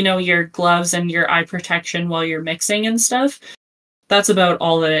not, your gloves and your eye protection while you're mixing and stuff. That's about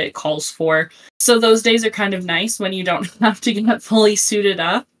all that it calls for. So those days are kind of nice when you don't have to get fully suited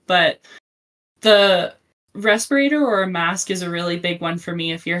up, but the respirator or a mask is a really big one for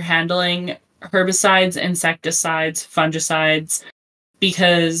me if you're handling herbicides, insecticides, fungicides,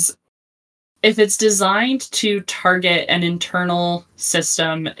 because if it's designed to target an internal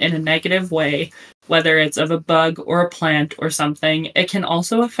system in a negative way, whether it's of a bug or a plant or something, it can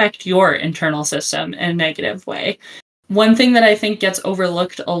also affect your internal system in a negative way. One thing that I think gets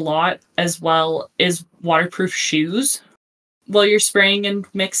overlooked a lot as well is waterproof shoes while you're spraying and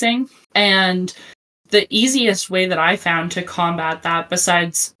mixing. And the easiest way that I found to combat that,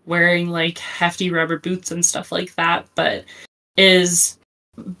 besides wearing like hefty rubber boots and stuff like that, but is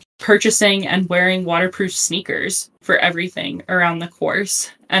purchasing and wearing waterproof sneakers for everything around the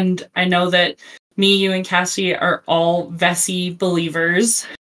course. And I know that me, you, and Cassie are all Vessi believers,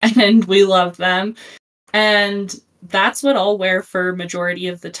 and we love them. And that's what I'll wear for majority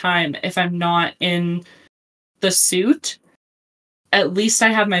of the time. If I'm not in the suit, at least I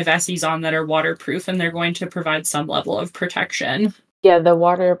have my vesties on that are waterproof and they're going to provide some level of protection. Yeah, the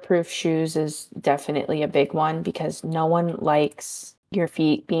waterproof shoes is definitely a big one because no one likes your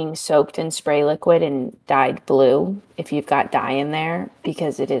feet being soaked in spray liquid and dyed blue if you've got dye in there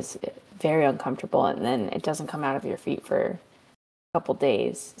because it is very uncomfortable and then it doesn't come out of your feet for a couple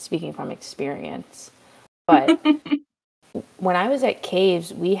days, speaking from experience. But when I was at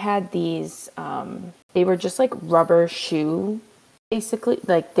Caves, we had these, they were just like rubber shoe, basically.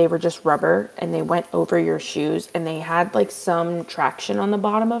 Like they were just rubber and they went over your shoes and they had like some traction on the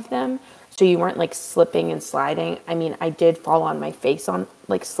bottom of them. So you weren't like slipping and sliding. I mean, I did fall on my face on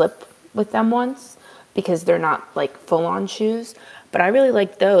like slip with them once because they're not like full on shoes. But I really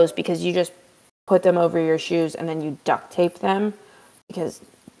like those because you just put them over your shoes and then you duct tape them because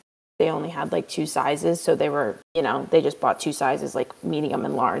they only had like 2 sizes. So they were, they just bought 2 sizes, like medium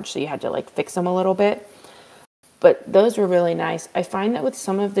and large. So you had to like fix them a little bit. But those were really nice. I find that with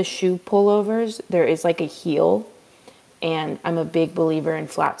some of the shoe pullovers, there is like a heel. And I'm a big believer in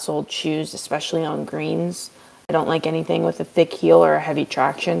flat-soled shoes, especially on greens. I don't like anything with a thick heel or a heavy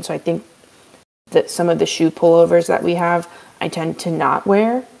traction. So I think that some of the shoe pullovers that we have, I tend to not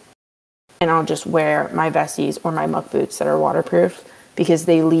wear. And I'll just wear my vesties or my muck boots that are waterproof because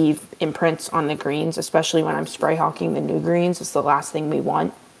they leave imprints on the greens, especially when I'm spray hawking the new greens. It's the last thing we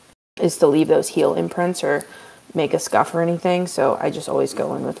want is to leave those heel imprints or make a scuff or anything. So I just always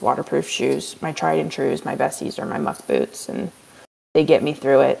go in with waterproof shoes, my tried and trues, my vesties or my muck boots, and they get me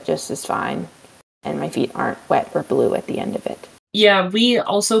through it just as fine. And my feet aren't wet or blue at the end of it. Yeah, we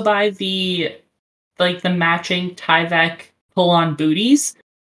also buy the matching Tyvek pull-on booties.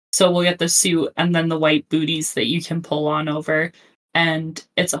 So we'll get the suit and then the white booties that you can pull on over. And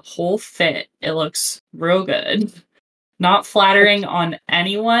it's a whole fit. It looks real good. Not flattering on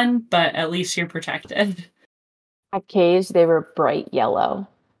anyone, but at least you're protected. At Caves, they were bright yellow.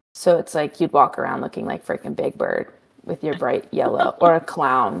 So it's like you'd walk around looking like freaking Big Bird with your bright yellow, or a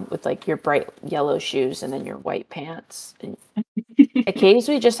clown with like your bright yellow shoes and then your white pants. And at Caves,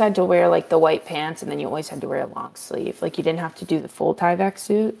 we just had to wear like the white pants and then you always had to wear a long sleeve. Like you didn't have to do the full Tyvek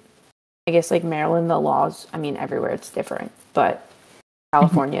suit. I guess like Maryland, the laws, I mean, everywhere it's different, but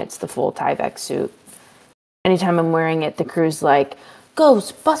California, it's the full Tyvek suit. Anytime I'm wearing it, the crew's like,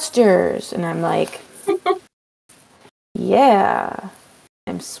 Ghostbusters! And I'm like, yeah,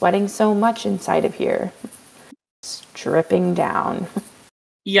 I'm sweating so much inside of here. It's dripping down.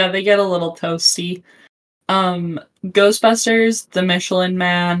 Yeah, they get a little toasty. Ghostbusters, The Michelin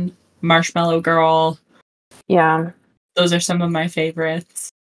Man, Marshmallow Girl. Yeah. Those are some of my favorites.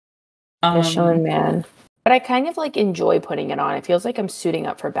 Michelin Man. But I kind of like enjoy putting it on. It feels like I'm suiting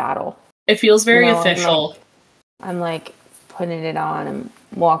up for battle. It feels very official. I'm like putting it on and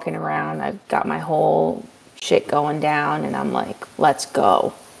walking around. I've got my whole shit going down and I'm like, let's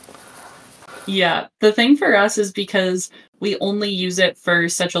go. Yeah, the thing for us is because we only use it for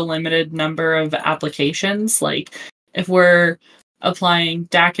such a limited number of applications. Like if we're applying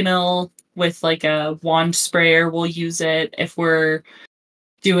Daconil with like a wand sprayer, we'll use it. If we're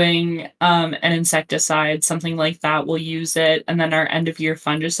doing an insecticide, something like that, we'll use it. And then our end of year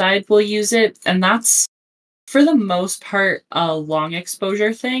fungicide, we'll use it. And that's, for the most part, a long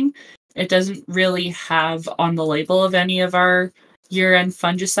exposure thing. It doesn't really have on the label of any of our year-end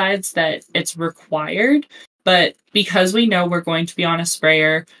fungicides that it's required. But because we know we're going to be on a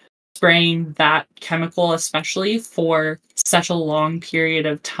sprayer spraying that chemical, especially for such a long period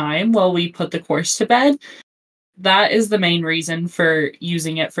of time while we put the course to bed, that is the main reason for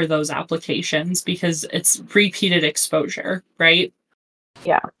using it for those applications, because it's repeated exposure, right?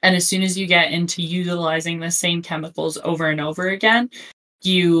 Yeah. And as soon as you get into utilizing the same chemicals over and over again,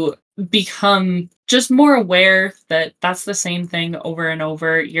 you become just more aware that that's the same thing over and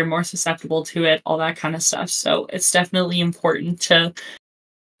over. You're more susceptible to it, all that kind of stuff. So it's definitely important to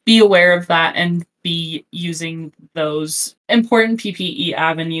be aware of that and be using those important PPE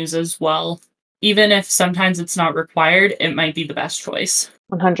avenues as well. Even if sometimes it's not required, it might be the best choice.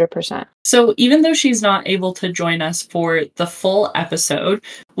 100%. So even though she's not able to join us for the full episode,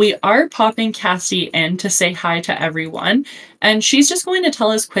 we are popping Cassie in to say hi to everyone. And she's just going to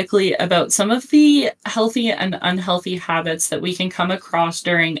tell us quickly about some of the healthy and unhealthy habits that we can come across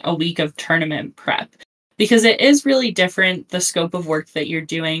during a week of tournament prep. Because it is really different, the scope of work that you're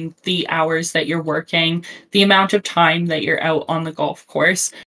doing, the hours that you're working, the amount of time that you're out on the golf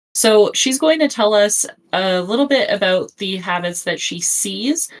course. So she's going to tell us a little bit about the habits that she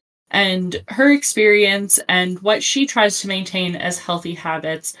sees and her experience and what she tries to maintain as healthy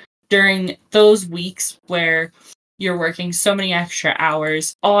habits during those weeks where you're working so many extra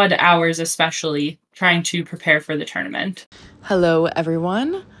hours, odd hours especially, trying to prepare for the tournament? Hello,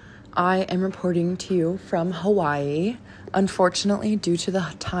 everyone. I am reporting to you from Hawaii. Unfortunately, due to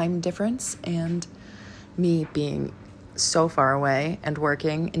the time difference and me being so far away and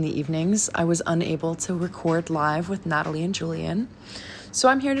working in the evenings, I was unable to record live with Natalie and Julian. So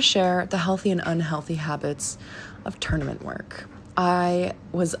I'm here to share the healthy and unhealthy habits of tournament work. I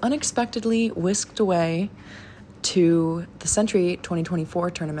was unexpectedly whisked away to the Century 2024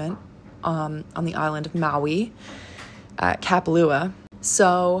 tournament on the island of Maui at Kapalua.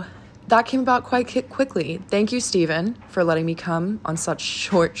 So that came about quite quickly. Thank you, Stephen, for letting me come on such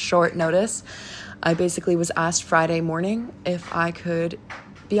short notice. I basically was asked Friday morning if I could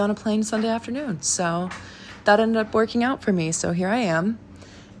be on a plane Sunday afternoon. So that ended up working out for me. So here I am.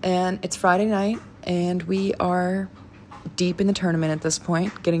 And it's Friday night, and we are deep in the tournament at this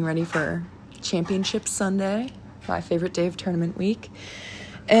point, getting ready for Championship Sunday, my favorite day of tournament week.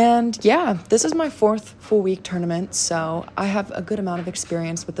 And yeah, this is my 4th full week tournament, so I have a good amount of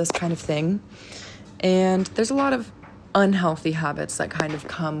experience with this kind of thing. And there's a lot of unhealthy habits that kind of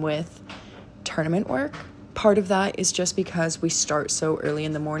come with tournament work. Part of that is just because we start so early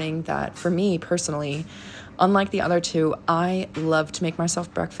in the morning that, for me personally, unlike the other two, I love to make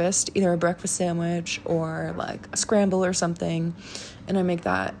myself breakfast, either a breakfast sandwich or like a scramble or something. And I make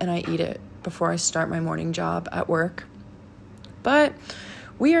that and I eat it before I start my morning job at work. But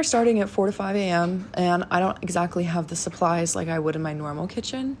we are starting at 4 to 5 a.m. and I don't exactly have the supplies like I would in my normal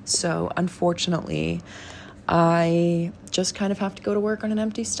kitchen. So unfortunately, I just kind of have to go to work on an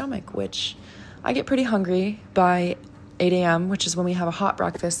empty stomach, which I get pretty hungry by 8 a.m., which is when we have a hot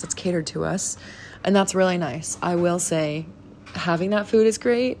breakfast that's catered to us. And that's really nice. I will say having that food is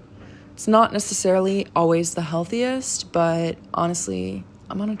great. It's not necessarily always the healthiest, but honestly,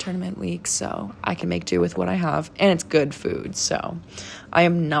 I'm on a tournament week, so I can make do with what I have. And it's good food, so I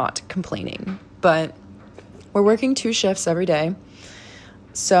am not complaining. But we're working 2 shifts every day.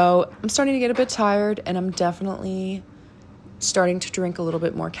 So I'm starting to get a bit tired, and I'm definitely starting to drink a little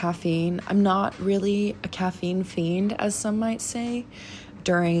bit more caffeine. I'm not really a caffeine fiend, as some might say,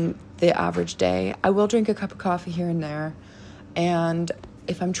 during the average day. I will drink a cup of coffee here and there. And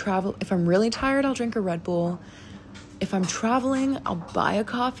if I'm really tired, I'll drink a Red Bull. If I'm traveling, I'll buy a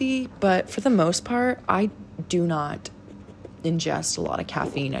coffee. But for the most part, I do not ingest a lot of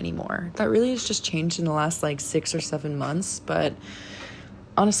caffeine anymore. That really has just changed in the last 6 or 7 months. But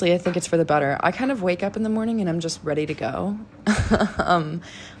honestly, I think it's for the better. I kind of wake up in the morning and I'm just ready to go. I'm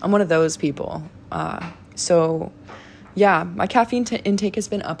one of those people. So yeah, my caffeine intake has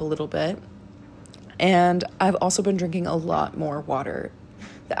been up a little bit. And I've also been drinking a lot more water.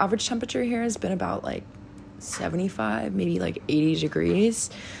 The average temperature here has been about 75, maybe 80 degrees.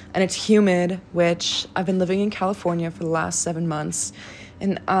 And it's humid, which I've been living in California for the last 7 months.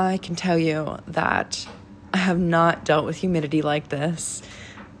 And I can tell you that I have not dealt with humidity like this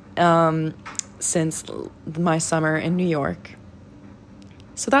since my summer in New York.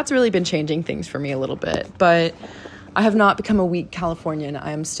 So that's really been changing things for me a little bit. But I have not become a weak Californian.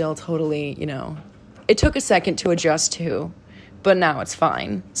 I am still totally, it took a second to adjust to, but now it's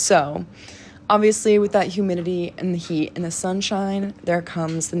fine. So obviously with that humidity and the heat and the sunshine, there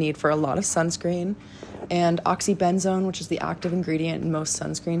comes the need for a lot of sunscreen. And oxybenzone, which is the active ingredient in most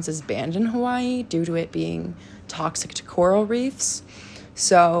sunscreens, is banned in Hawaii due to it being toxic to coral reefs.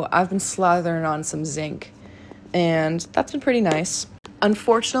 So I've been slathering on some zinc, and that's been pretty nice.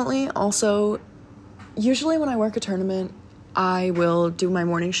 Unfortunately, also, usually when I work a tournament, I will do my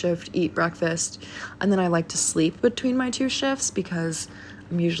morning shift, eat breakfast, and then I like to sleep between my 2 shifts because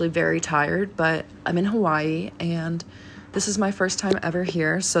I'm usually very tired. But I'm in Hawaii, and this is my first time ever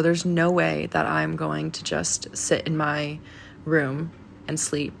here, so there's no way that I'm going to just sit in my room and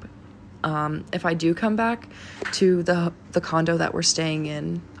sleep. If I do come back to the condo that we're staying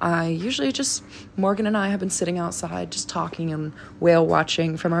in, I usually Morgan and I have been sitting outside just talking and whale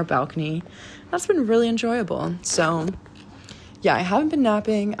watching from our balcony. That's been really enjoyable. So yeah, I haven't been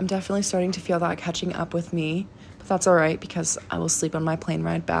napping. I'm definitely starting to feel that catching up with me, but that's all right because I will sleep on my plane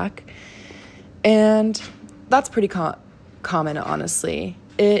ride back. And that's pretty common, honestly.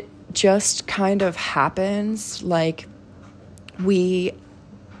 It just kind of happens.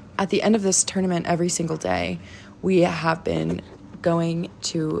 At the end of this tournament every single day, we have been going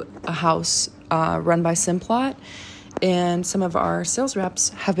to a house run by Simplot, and some of our sales reps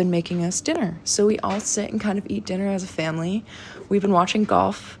have been making us dinner. So we all sit and kind of eat dinner as a family. We've been watching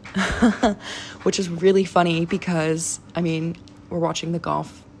golf, which is really funny because, we're watching the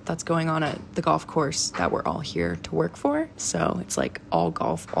golf that's going on at the golf course that we're all here to work for. So it's like all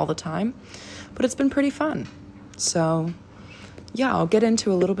golf all the time, but it's been pretty fun. So yeah, I'll get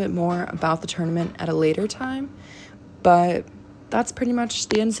into a little bit more about the tournament at a later time, but that's pretty much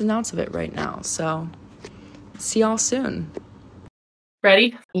the ins and outs of it right now. So see y'all soon.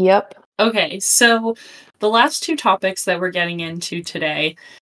 Ready? Yep. Okay, so the last two topics that we're getting into today,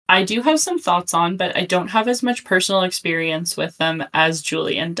 I do have some thoughts on, but I don't have as much personal experience with them as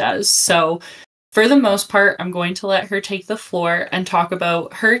Julian does. So for the most part, I'm going to let her take the floor and talk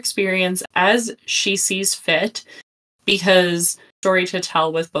about her experience as she sees fit, because story to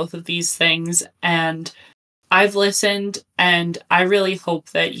tell with both of these things, and I've listened, and I really hope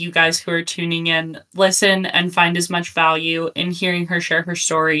that you guys who are tuning in listen and find as much value in hearing her share her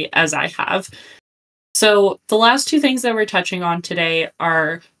story as I have. So the last two things that we're touching on today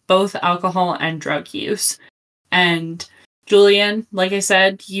are both alcohol and drug use. And Julian, like I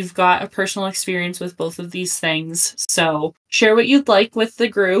said, you've got a personal experience with both of these things. So share what you'd like with the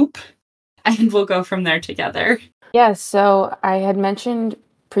group, and we'll go from there together. Yeah, so I had mentioned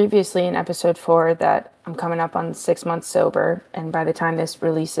previously in episode 4 that I'm coming up on 6 months sober, and by the time this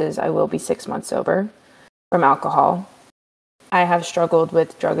releases, I will be 6 months sober from alcohol. I have struggled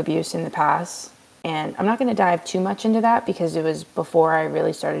with drug abuse in the past, and I'm not going to dive too much into that because it was before I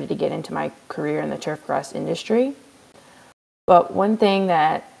really started to get into my career in the turf grass industry. But one thing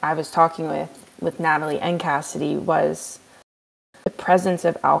that I was talking with Natalie and Cassidy was the presence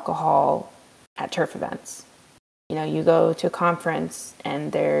of alcohol at turf events. You know, you go to a conference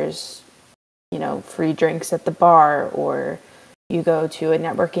and there's, you know, free drinks at the bar, or you go to a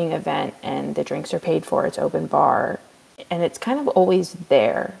networking event and the drinks are paid for, it's open bar, and it's kind of always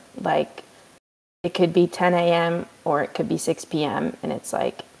there. Like, it could be 10 a.m. or it could be 6 p.m. and it's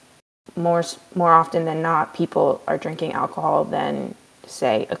like more often than not, people are drinking alcohol than,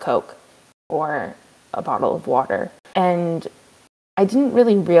 say, a Coke or a bottle of water. And I didn't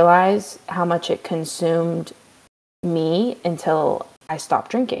really realize how much it consumed me until I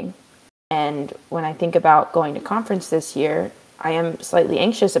stopped drinking. And when I think about going to conference this year, I am slightly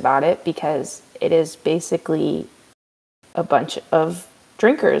anxious about it because it is basically a bunch of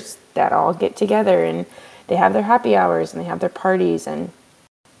drinkers that all get together and they have their happy hours and they have their parties. And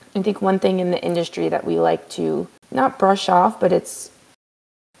I think one thing in the industry that we like to not brush off, but it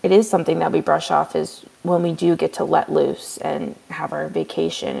is something that we brush off, is when we do get to let loose and have our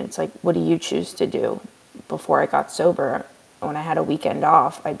vacation. It's like, what do you choose to do? Before I got sober, when I had a weekend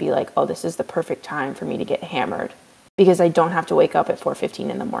off, I'd be like, oh, this is the perfect time for me to get hammered because I don't have to wake up at 4:15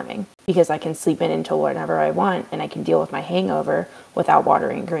 in the morning, because I can sleep in until whenever I want and I can deal with my hangover without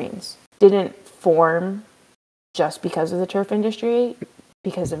watering greens. Didn't form just because of the turf industry,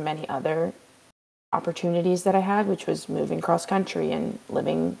 because of many other opportunities that I had, which was moving cross country and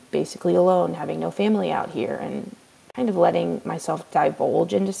living basically alone, having no family out here, and kind of letting myself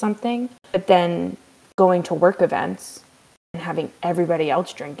divulge into something. But then going to work events and having everybody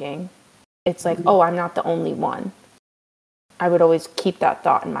else drinking, it's like, oh, I'm not the only one. I would always keep that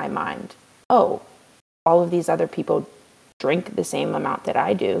thought in my mind. Oh, all of these other people drink the same amount that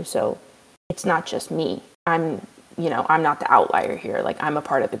I do, so it's not just me. I'm not the outlier here. Like, I'm a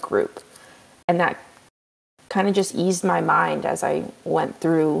part of the group. And that kind of just eased my mind as I went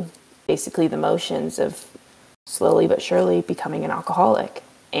through basically the motions of slowly but surely becoming an alcoholic.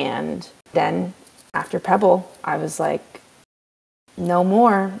 And then after Pebble, I was like, no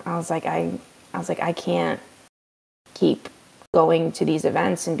more. I was like, I can't keep going to these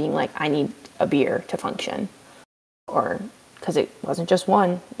events and being like, I need a beer to function. Or, because it wasn't just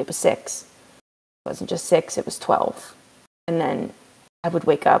one, it was 6. It wasn't just 6, it was 12. And then I would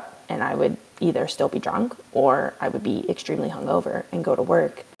wake up and I would either still be drunk or I would be extremely hungover and go to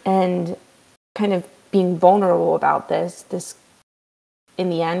work. And kind of being vulnerable about this in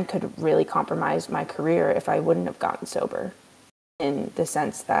the end could really compromise my career if I wouldn't have gotten sober, in the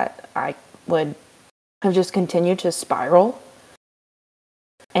sense that I would have just continued to spiral.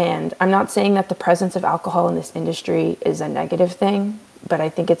 And I'm not saying that the presence of alcohol in this industry is a negative thing, but I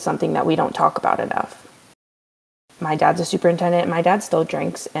think it's something that we don't talk about enough. My dad's a superintendent, and my dad still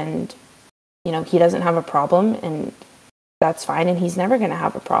drinks, and, you know, he doesn't have a problem, and that's fine, and he's never going to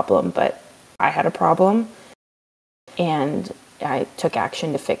have a problem. But I had a problem, and I took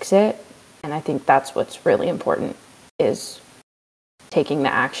action to fix it. And I think that's what's really important, is taking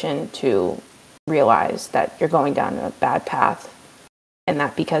the action to realize that you're going down a bad path, and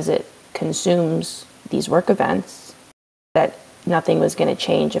that because it consumes these work events, that nothing was going to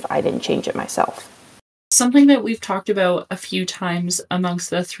change if I didn't change it myself. Something that we've talked about a few times amongst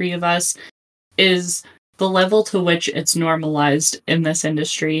the three of us is the level to which it's normalized in this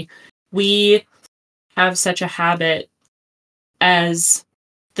industry. We have such a habit as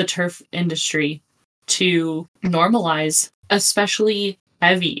the turf industry to normalize, especially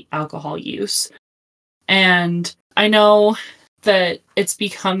heavy alcohol use. And I know that it's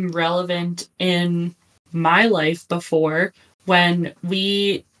become relevant in my life before when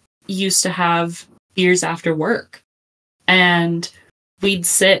we used to have beers after work and we'd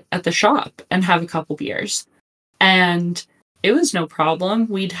sit at the shop and have a couple beers. And it was no problem.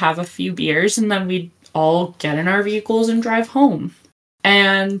 We'd have a few beers and then we'd all get in our vehicles and drive home.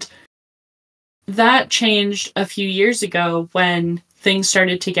 And that changed a few years ago when things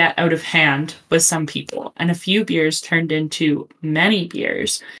started to get out of hand with some people, and a few beers turned into many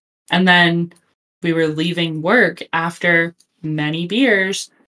beers. And then we were leaving work after many beers,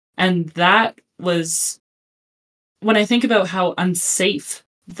 and that was, when I think about how unsafe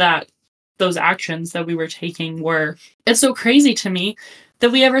that those actions that we were taking were, it's so crazy to me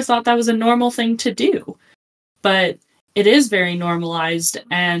that we ever thought that was a normal thing to do. But it is very normalized,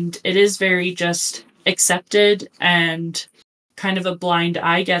 and it is very just accepted, and kind of a blind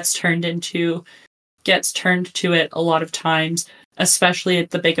eye gets turned to it a lot of times, especially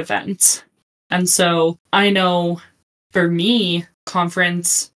at the big events. And so I know for me,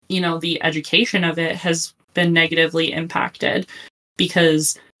 conference, the education of it has been negatively impacted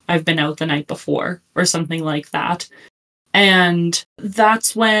because I've been out the night before or something like that. And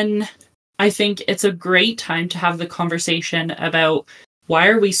that's when I think it's a great time to have the conversation about why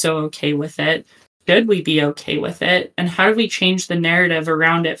are we so okay with it? Should we be okay with it? And how do we change the narrative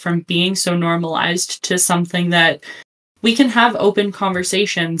around it from being so normalized to something that we can have open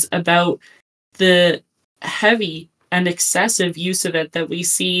conversations about the heavy and excessive use of it that we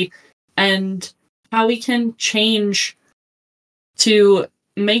see, and how we can change to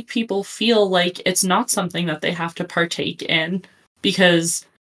make people feel like it's not something that they have to partake in, because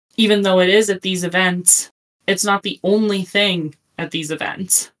even though it is at these events, it's not the only thing at these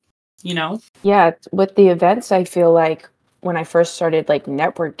events, Yeah, with the events, I feel like when I first started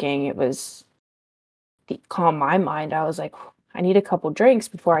networking, it was calm my mind. I was like, I need a couple drinks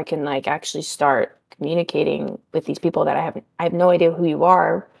before I can actually start communicating with these people that I have no idea who you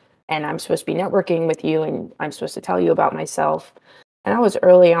are, and I'm supposed to be networking with you, and I'm supposed to tell you about myself. And I was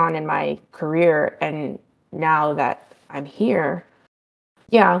early on in my career, and now that I'm here,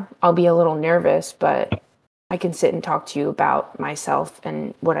 yeah, I'll be a little nervous, but I can sit and talk to you about myself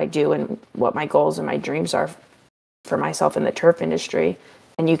and what I do and what my goals and my dreams are for myself in the turf industry.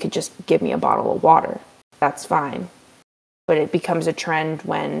 And you could just give me a bottle of water. That's fine. But it becomes a trend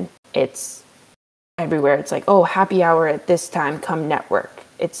when it's everywhere. It's like, oh, happy hour at this time, come network.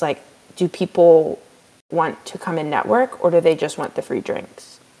 It's like, do people want to come and network, or do they just want the free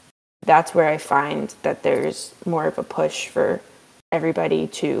drinks? That's where I find that there's more of a push for everybody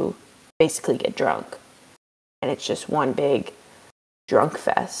to basically get drunk. And it's just one big drunk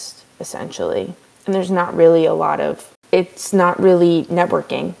fest, essentially. And there's not really it's not really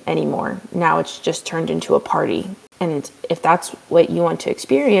networking anymore. Now it's just turned into a party. And if that's what you want to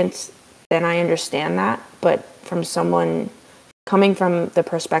experience, then I understand that. But coming from the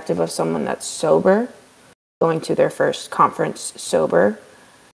perspective of someone that's sober, going to their first conference sober,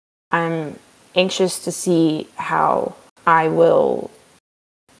 I'm anxious to see how I will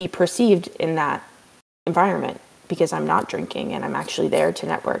be perceived in that environment, because I'm not drinking and I'm actually there to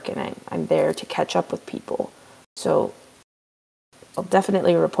network, and I'm there to catch up with people. So I'll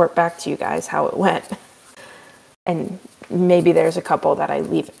definitely report back to you guys how it went. And maybe there's a couple that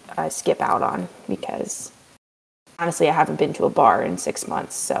I skip out on, because honestly, I haven't been to a bar in 6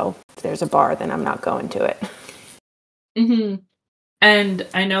 months. So if there's a bar, then I'm not going to it. Mm-hmm. And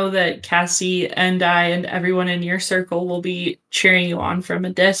I know that Cassie and I and everyone in your circle will be cheering you on from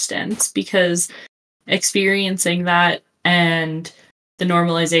a distance, because experiencing that and the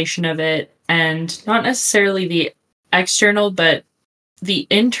normalization of it, and not necessarily the external, but the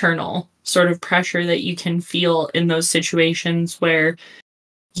internal sort of pressure that you can feel in those situations where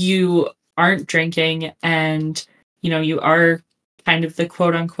you aren't drinking and, you are kind of the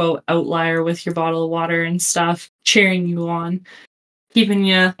quote unquote outlier with your bottle of water and stuff, cheering you on, keeping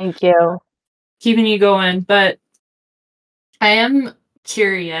you going. But I am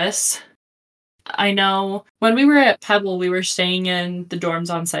curious. I know when we were at Pebble, we were staying in the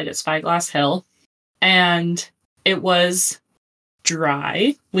dorms on site at Spyglass Hill, and it was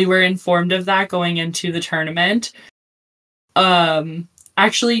dry. We were informed of that going into the tournament.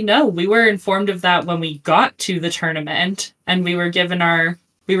 Actually, no, we were informed of that when we got to the tournament, and we were given our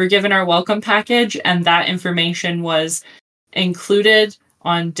welcome package, and that information was included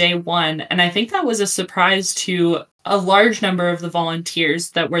on day one. And I think that was a surprise to a large number of the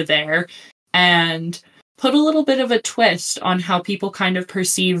volunteers that were there and put a little bit of a twist on how people kind of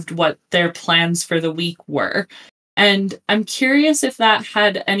perceived what their plans for the week were. And I'm curious if that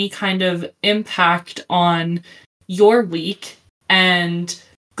had any kind of impact on your week and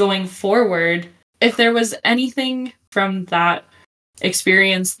going forward, if there was anything from that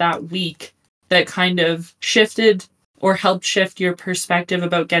experience that week that kind of shifted or helped shift your perspective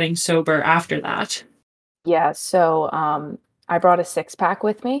about getting sober after that. Yeah, so I brought a 6-pack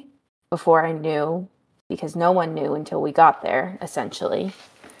with me before I knew, because no one knew until we got there, essentially.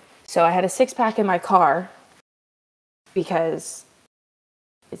 So I had a 6-pack in my car because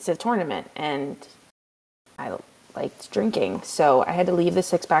it's a tournament and I liked drinking. So I had to leave the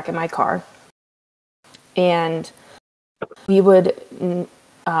 6-pack in my car. And we would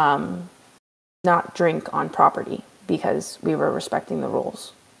not drink on property because we were respecting the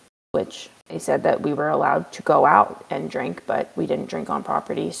rules, which they said that we were allowed to go out and drink, but we didn't drink on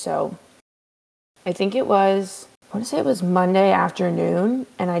property. So I think it was, I want to say it was Monday afternoon,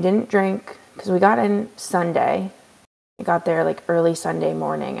 and I didn't drink because we got in Sunday. I got there like early Sunday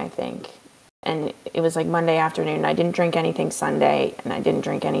morning, I think. And it was like Monday afternoon. I didn't drink anything Sunday, and I didn't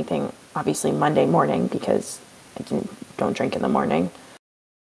drink anything, obviously, Monday morning because I don't drink in the morning.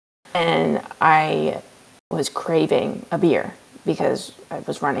 And I was craving a beer because I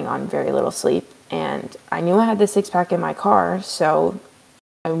was running on very little sleep. And I knew I had the 6-pack in my car, so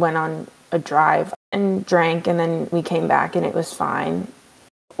I went on a drive and drank, and then we came back and it was fine.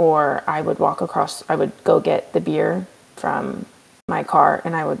 Or I would go get the beer from my car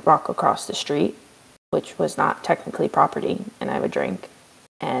and I would walk across the street, which was not technically property, and I would drink.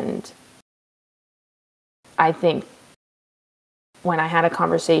 And I think when I had a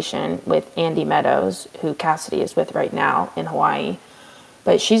conversation with Andy Meadows, who Cassidy is with right now in Hawaii,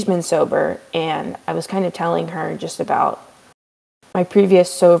 but she's been sober, and I was kind of telling her just about my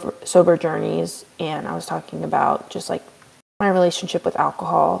previous sober journeys, and I was talking about just like my relationship with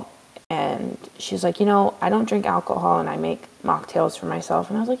alcohol. And she's like, I don't drink alcohol and I make mocktails for myself.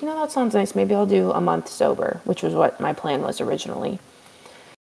 And I was like, that sounds nice. Maybe I'll do a month sober, which was what my plan was originally.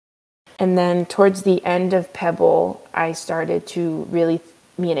 And then towards the end of Pebble, I started to me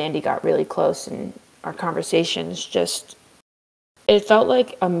and Andy got really close, and our conversations it felt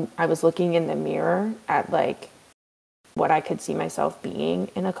like I was looking in the mirror at like what I could see myself being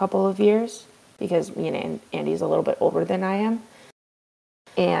in a couple of years, because me and Andy's a little bit older than I am.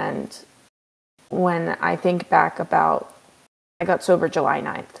 And when I think back about, I got sober July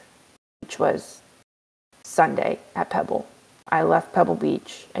 9th, which was Sunday at Pebble. I left Pebble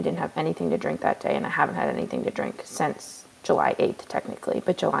Beach. I didn't have anything to drink that day, and I haven't had anything to drink since July 8th, technically.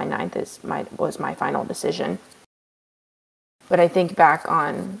 But July 9th was my final decision. But I think back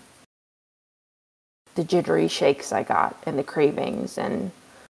on the jittery shakes I got and the cravings and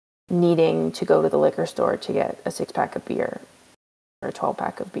needing to go to the liquor store to get a 6-pack of beer or a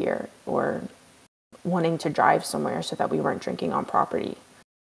 12-pack of beer, or wanting to drive somewhere so that we weren't drinking on property.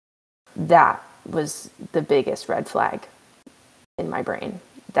 That was the biggest red flag in my brain,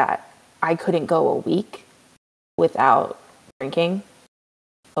 that I couldn't go a week without drinking,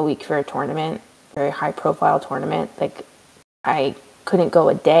 a week for a tournament, very high profile tournament. Like, I couldn't go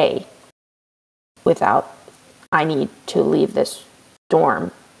a day without, I need to leave this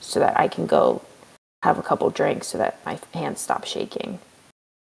dorm so that I can go have a couple drinks so that my hands stop shaking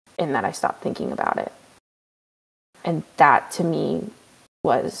and that I stop thinking about it. And that to me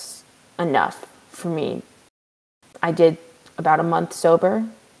was enough for me. I did about a month sober,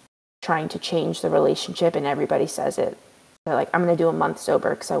 trying to change the relationship, and everybody says it. They're like, I'm going to do a month sober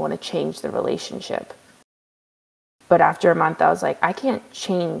because I want to change the relationship. But after a month, I was like, I can't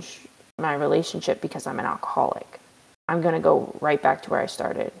change my relationship because I'm an alcoholic. I'm going to go right back to where I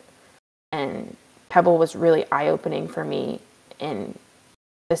started. And Pebble was really eye-opening for me in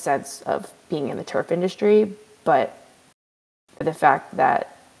the sense of being in the turf industry, but the fact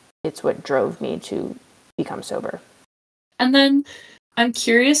that it's what drove me to become sober. And then I'm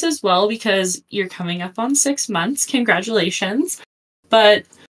curious as well, because you're coming up on 6 months. Congratulations. But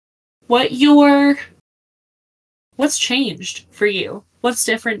what's changed for you? What's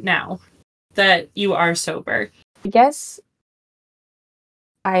different now that you are sober? I guess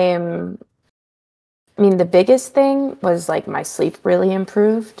the biggest thing was like my sleep really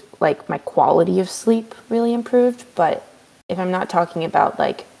improved, like my quality of sleep really improved. But if I'm not talking about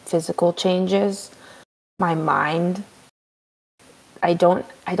like physical changes, my mind, I don't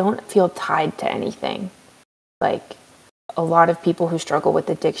feel tied to anything. Like, a lot of people who struggle with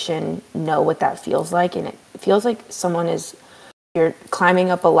addiction know what that feels like, and it feels like someone is you're climbing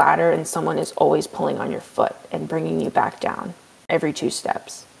up a ladder and someone is always pulling on your foot and bringing you back down every 2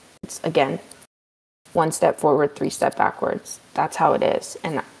 steps. It's, again, 1 step forward, 3 step backwards. That's how it is.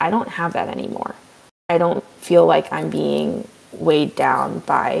 And I don't have that anymore. I don't feel like I'm being weighed down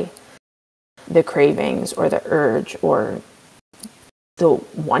by the cravings or the urge or the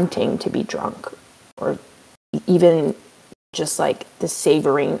wanting to be drunk, or even just like the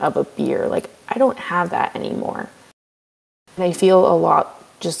savoring of a beer. Like, I don't have that anymore. And I feel a lot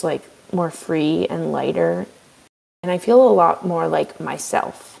just like more free and lighter. And I feel a lot more like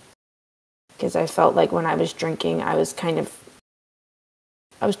myself. Because I felt like when I was drinking, I was trying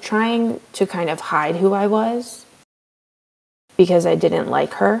to kind of hide who I was because I didn't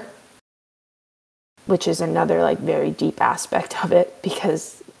like her, which is another like very deep aspect of it,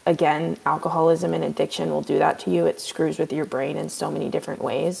 because again, alcoholism and addiction will do that to you. It screws with your brain in so many different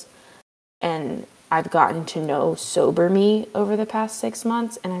ways. And I've gotten to know sober me over the past 6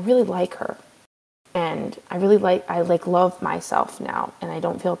 months, and I really like her. And I love myself now, and I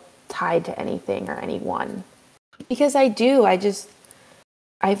don't feel tied to anything or anyone. Because I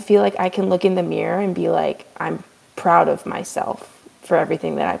feel like I can look in the mirror and be like, I'm proud of myself for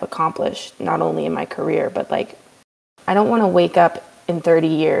everything that I've accomplished, not only in my career, but like, I don't want to wake up in 30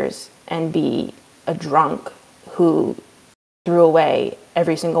 years and be a drunk who threw away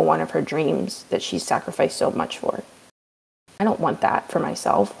every single one of her dreams that she sacrificed so much for. I don't want that for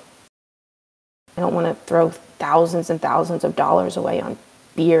myself. I don't want to throw thousands and thousands of dollars away on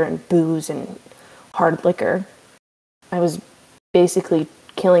beer and booze and hard liquor. I was basically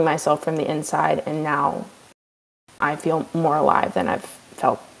killing myself from the inside, and now I feel more alive than I've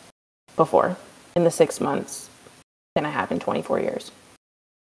felt before in the 6 months than I have in 24 years.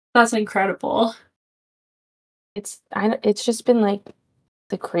 That's incredible. It's just been like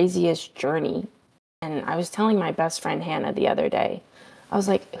the craziest journey. And I was telling my best friend Hannah the other day, I was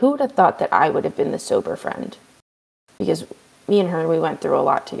like, who would have thought that I would have been the sober friend? Because me and her, we went through a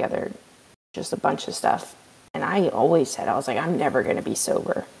lot together, just a bunch of stuff. And I always said, I was like, I'm never going to be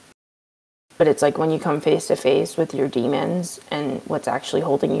sober. But it's like when you come face to face with your demons and what's actually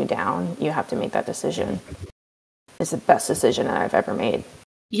holding you down, you have to make that decision. It's the best decision that I've ever made.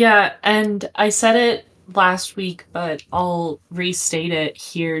 Yeah, and I said it last week, but I'll restate it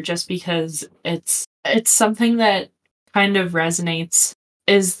here just because it's something that kind of resonates,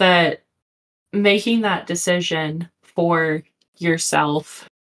 is that making that decision for yourself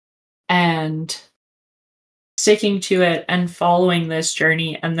and sticking to it and following this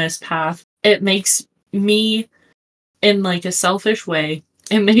journey and this path, it makes me, in like a selfish way,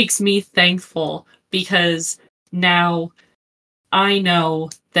 it makes me thankful, because now I know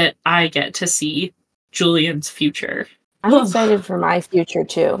that I get to see Julian's future. I'm excited for my future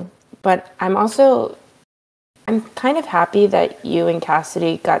too, but I'm kind of happy that you and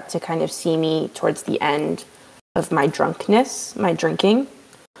Cassidy got to kind of see me towards the end of my drunkenness, my drinking.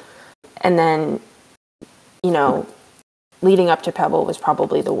 And then, leading up to Pebble was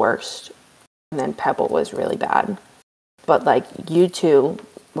probably the worst. And then Pebble was really bad. But like, you two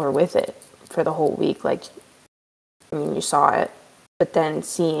were with it for the whole week. Like, I mean, you saw it. But then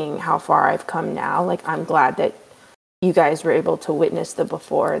seeing how far I've come now, like, I'm glad that you guys were able to witness the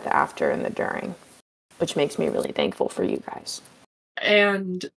before, the after, and the during, which makes me really thankful for you guys.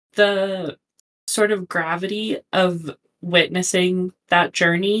 And the sort of gravity of witnessing that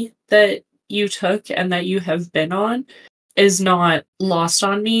journey that you took and that you have been on is not lost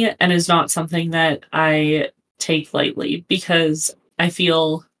on me, and is not something that I take lightly, because I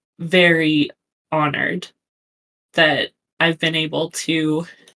feel very honored that I've been able to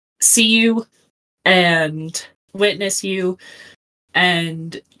see you and witness you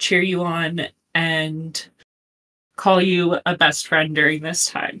and cheer you on and call you a best friend during this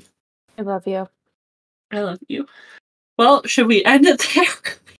time. I love you. I love you. Well, should we end it there?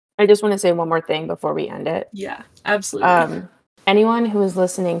 I just want to say one more thing before we end it. Yeah, absolutely. Anyone who is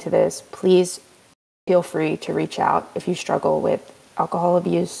listening to this, please feel free to reach out if you struggle with alcohol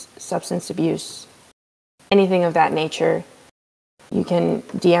abuse, substance abuse, anything of that nature. You can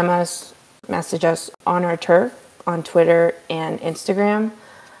DM us, message us on our turf, on Twitter and Instagram.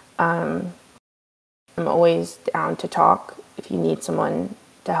 I'm always down to talk if you need someone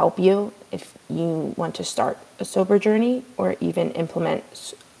to help you, if you want to start a sober journey or even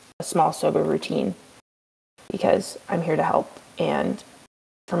implement a small sober routine, because I'm here to help. And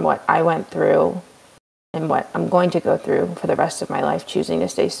from what I went through and what I'm going to go through for the rest of my life, choosing to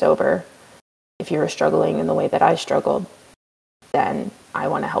stay sober, if you're struggling in the way that I struggled, then I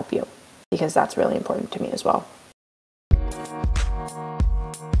want to help you, because that's really important to me as well.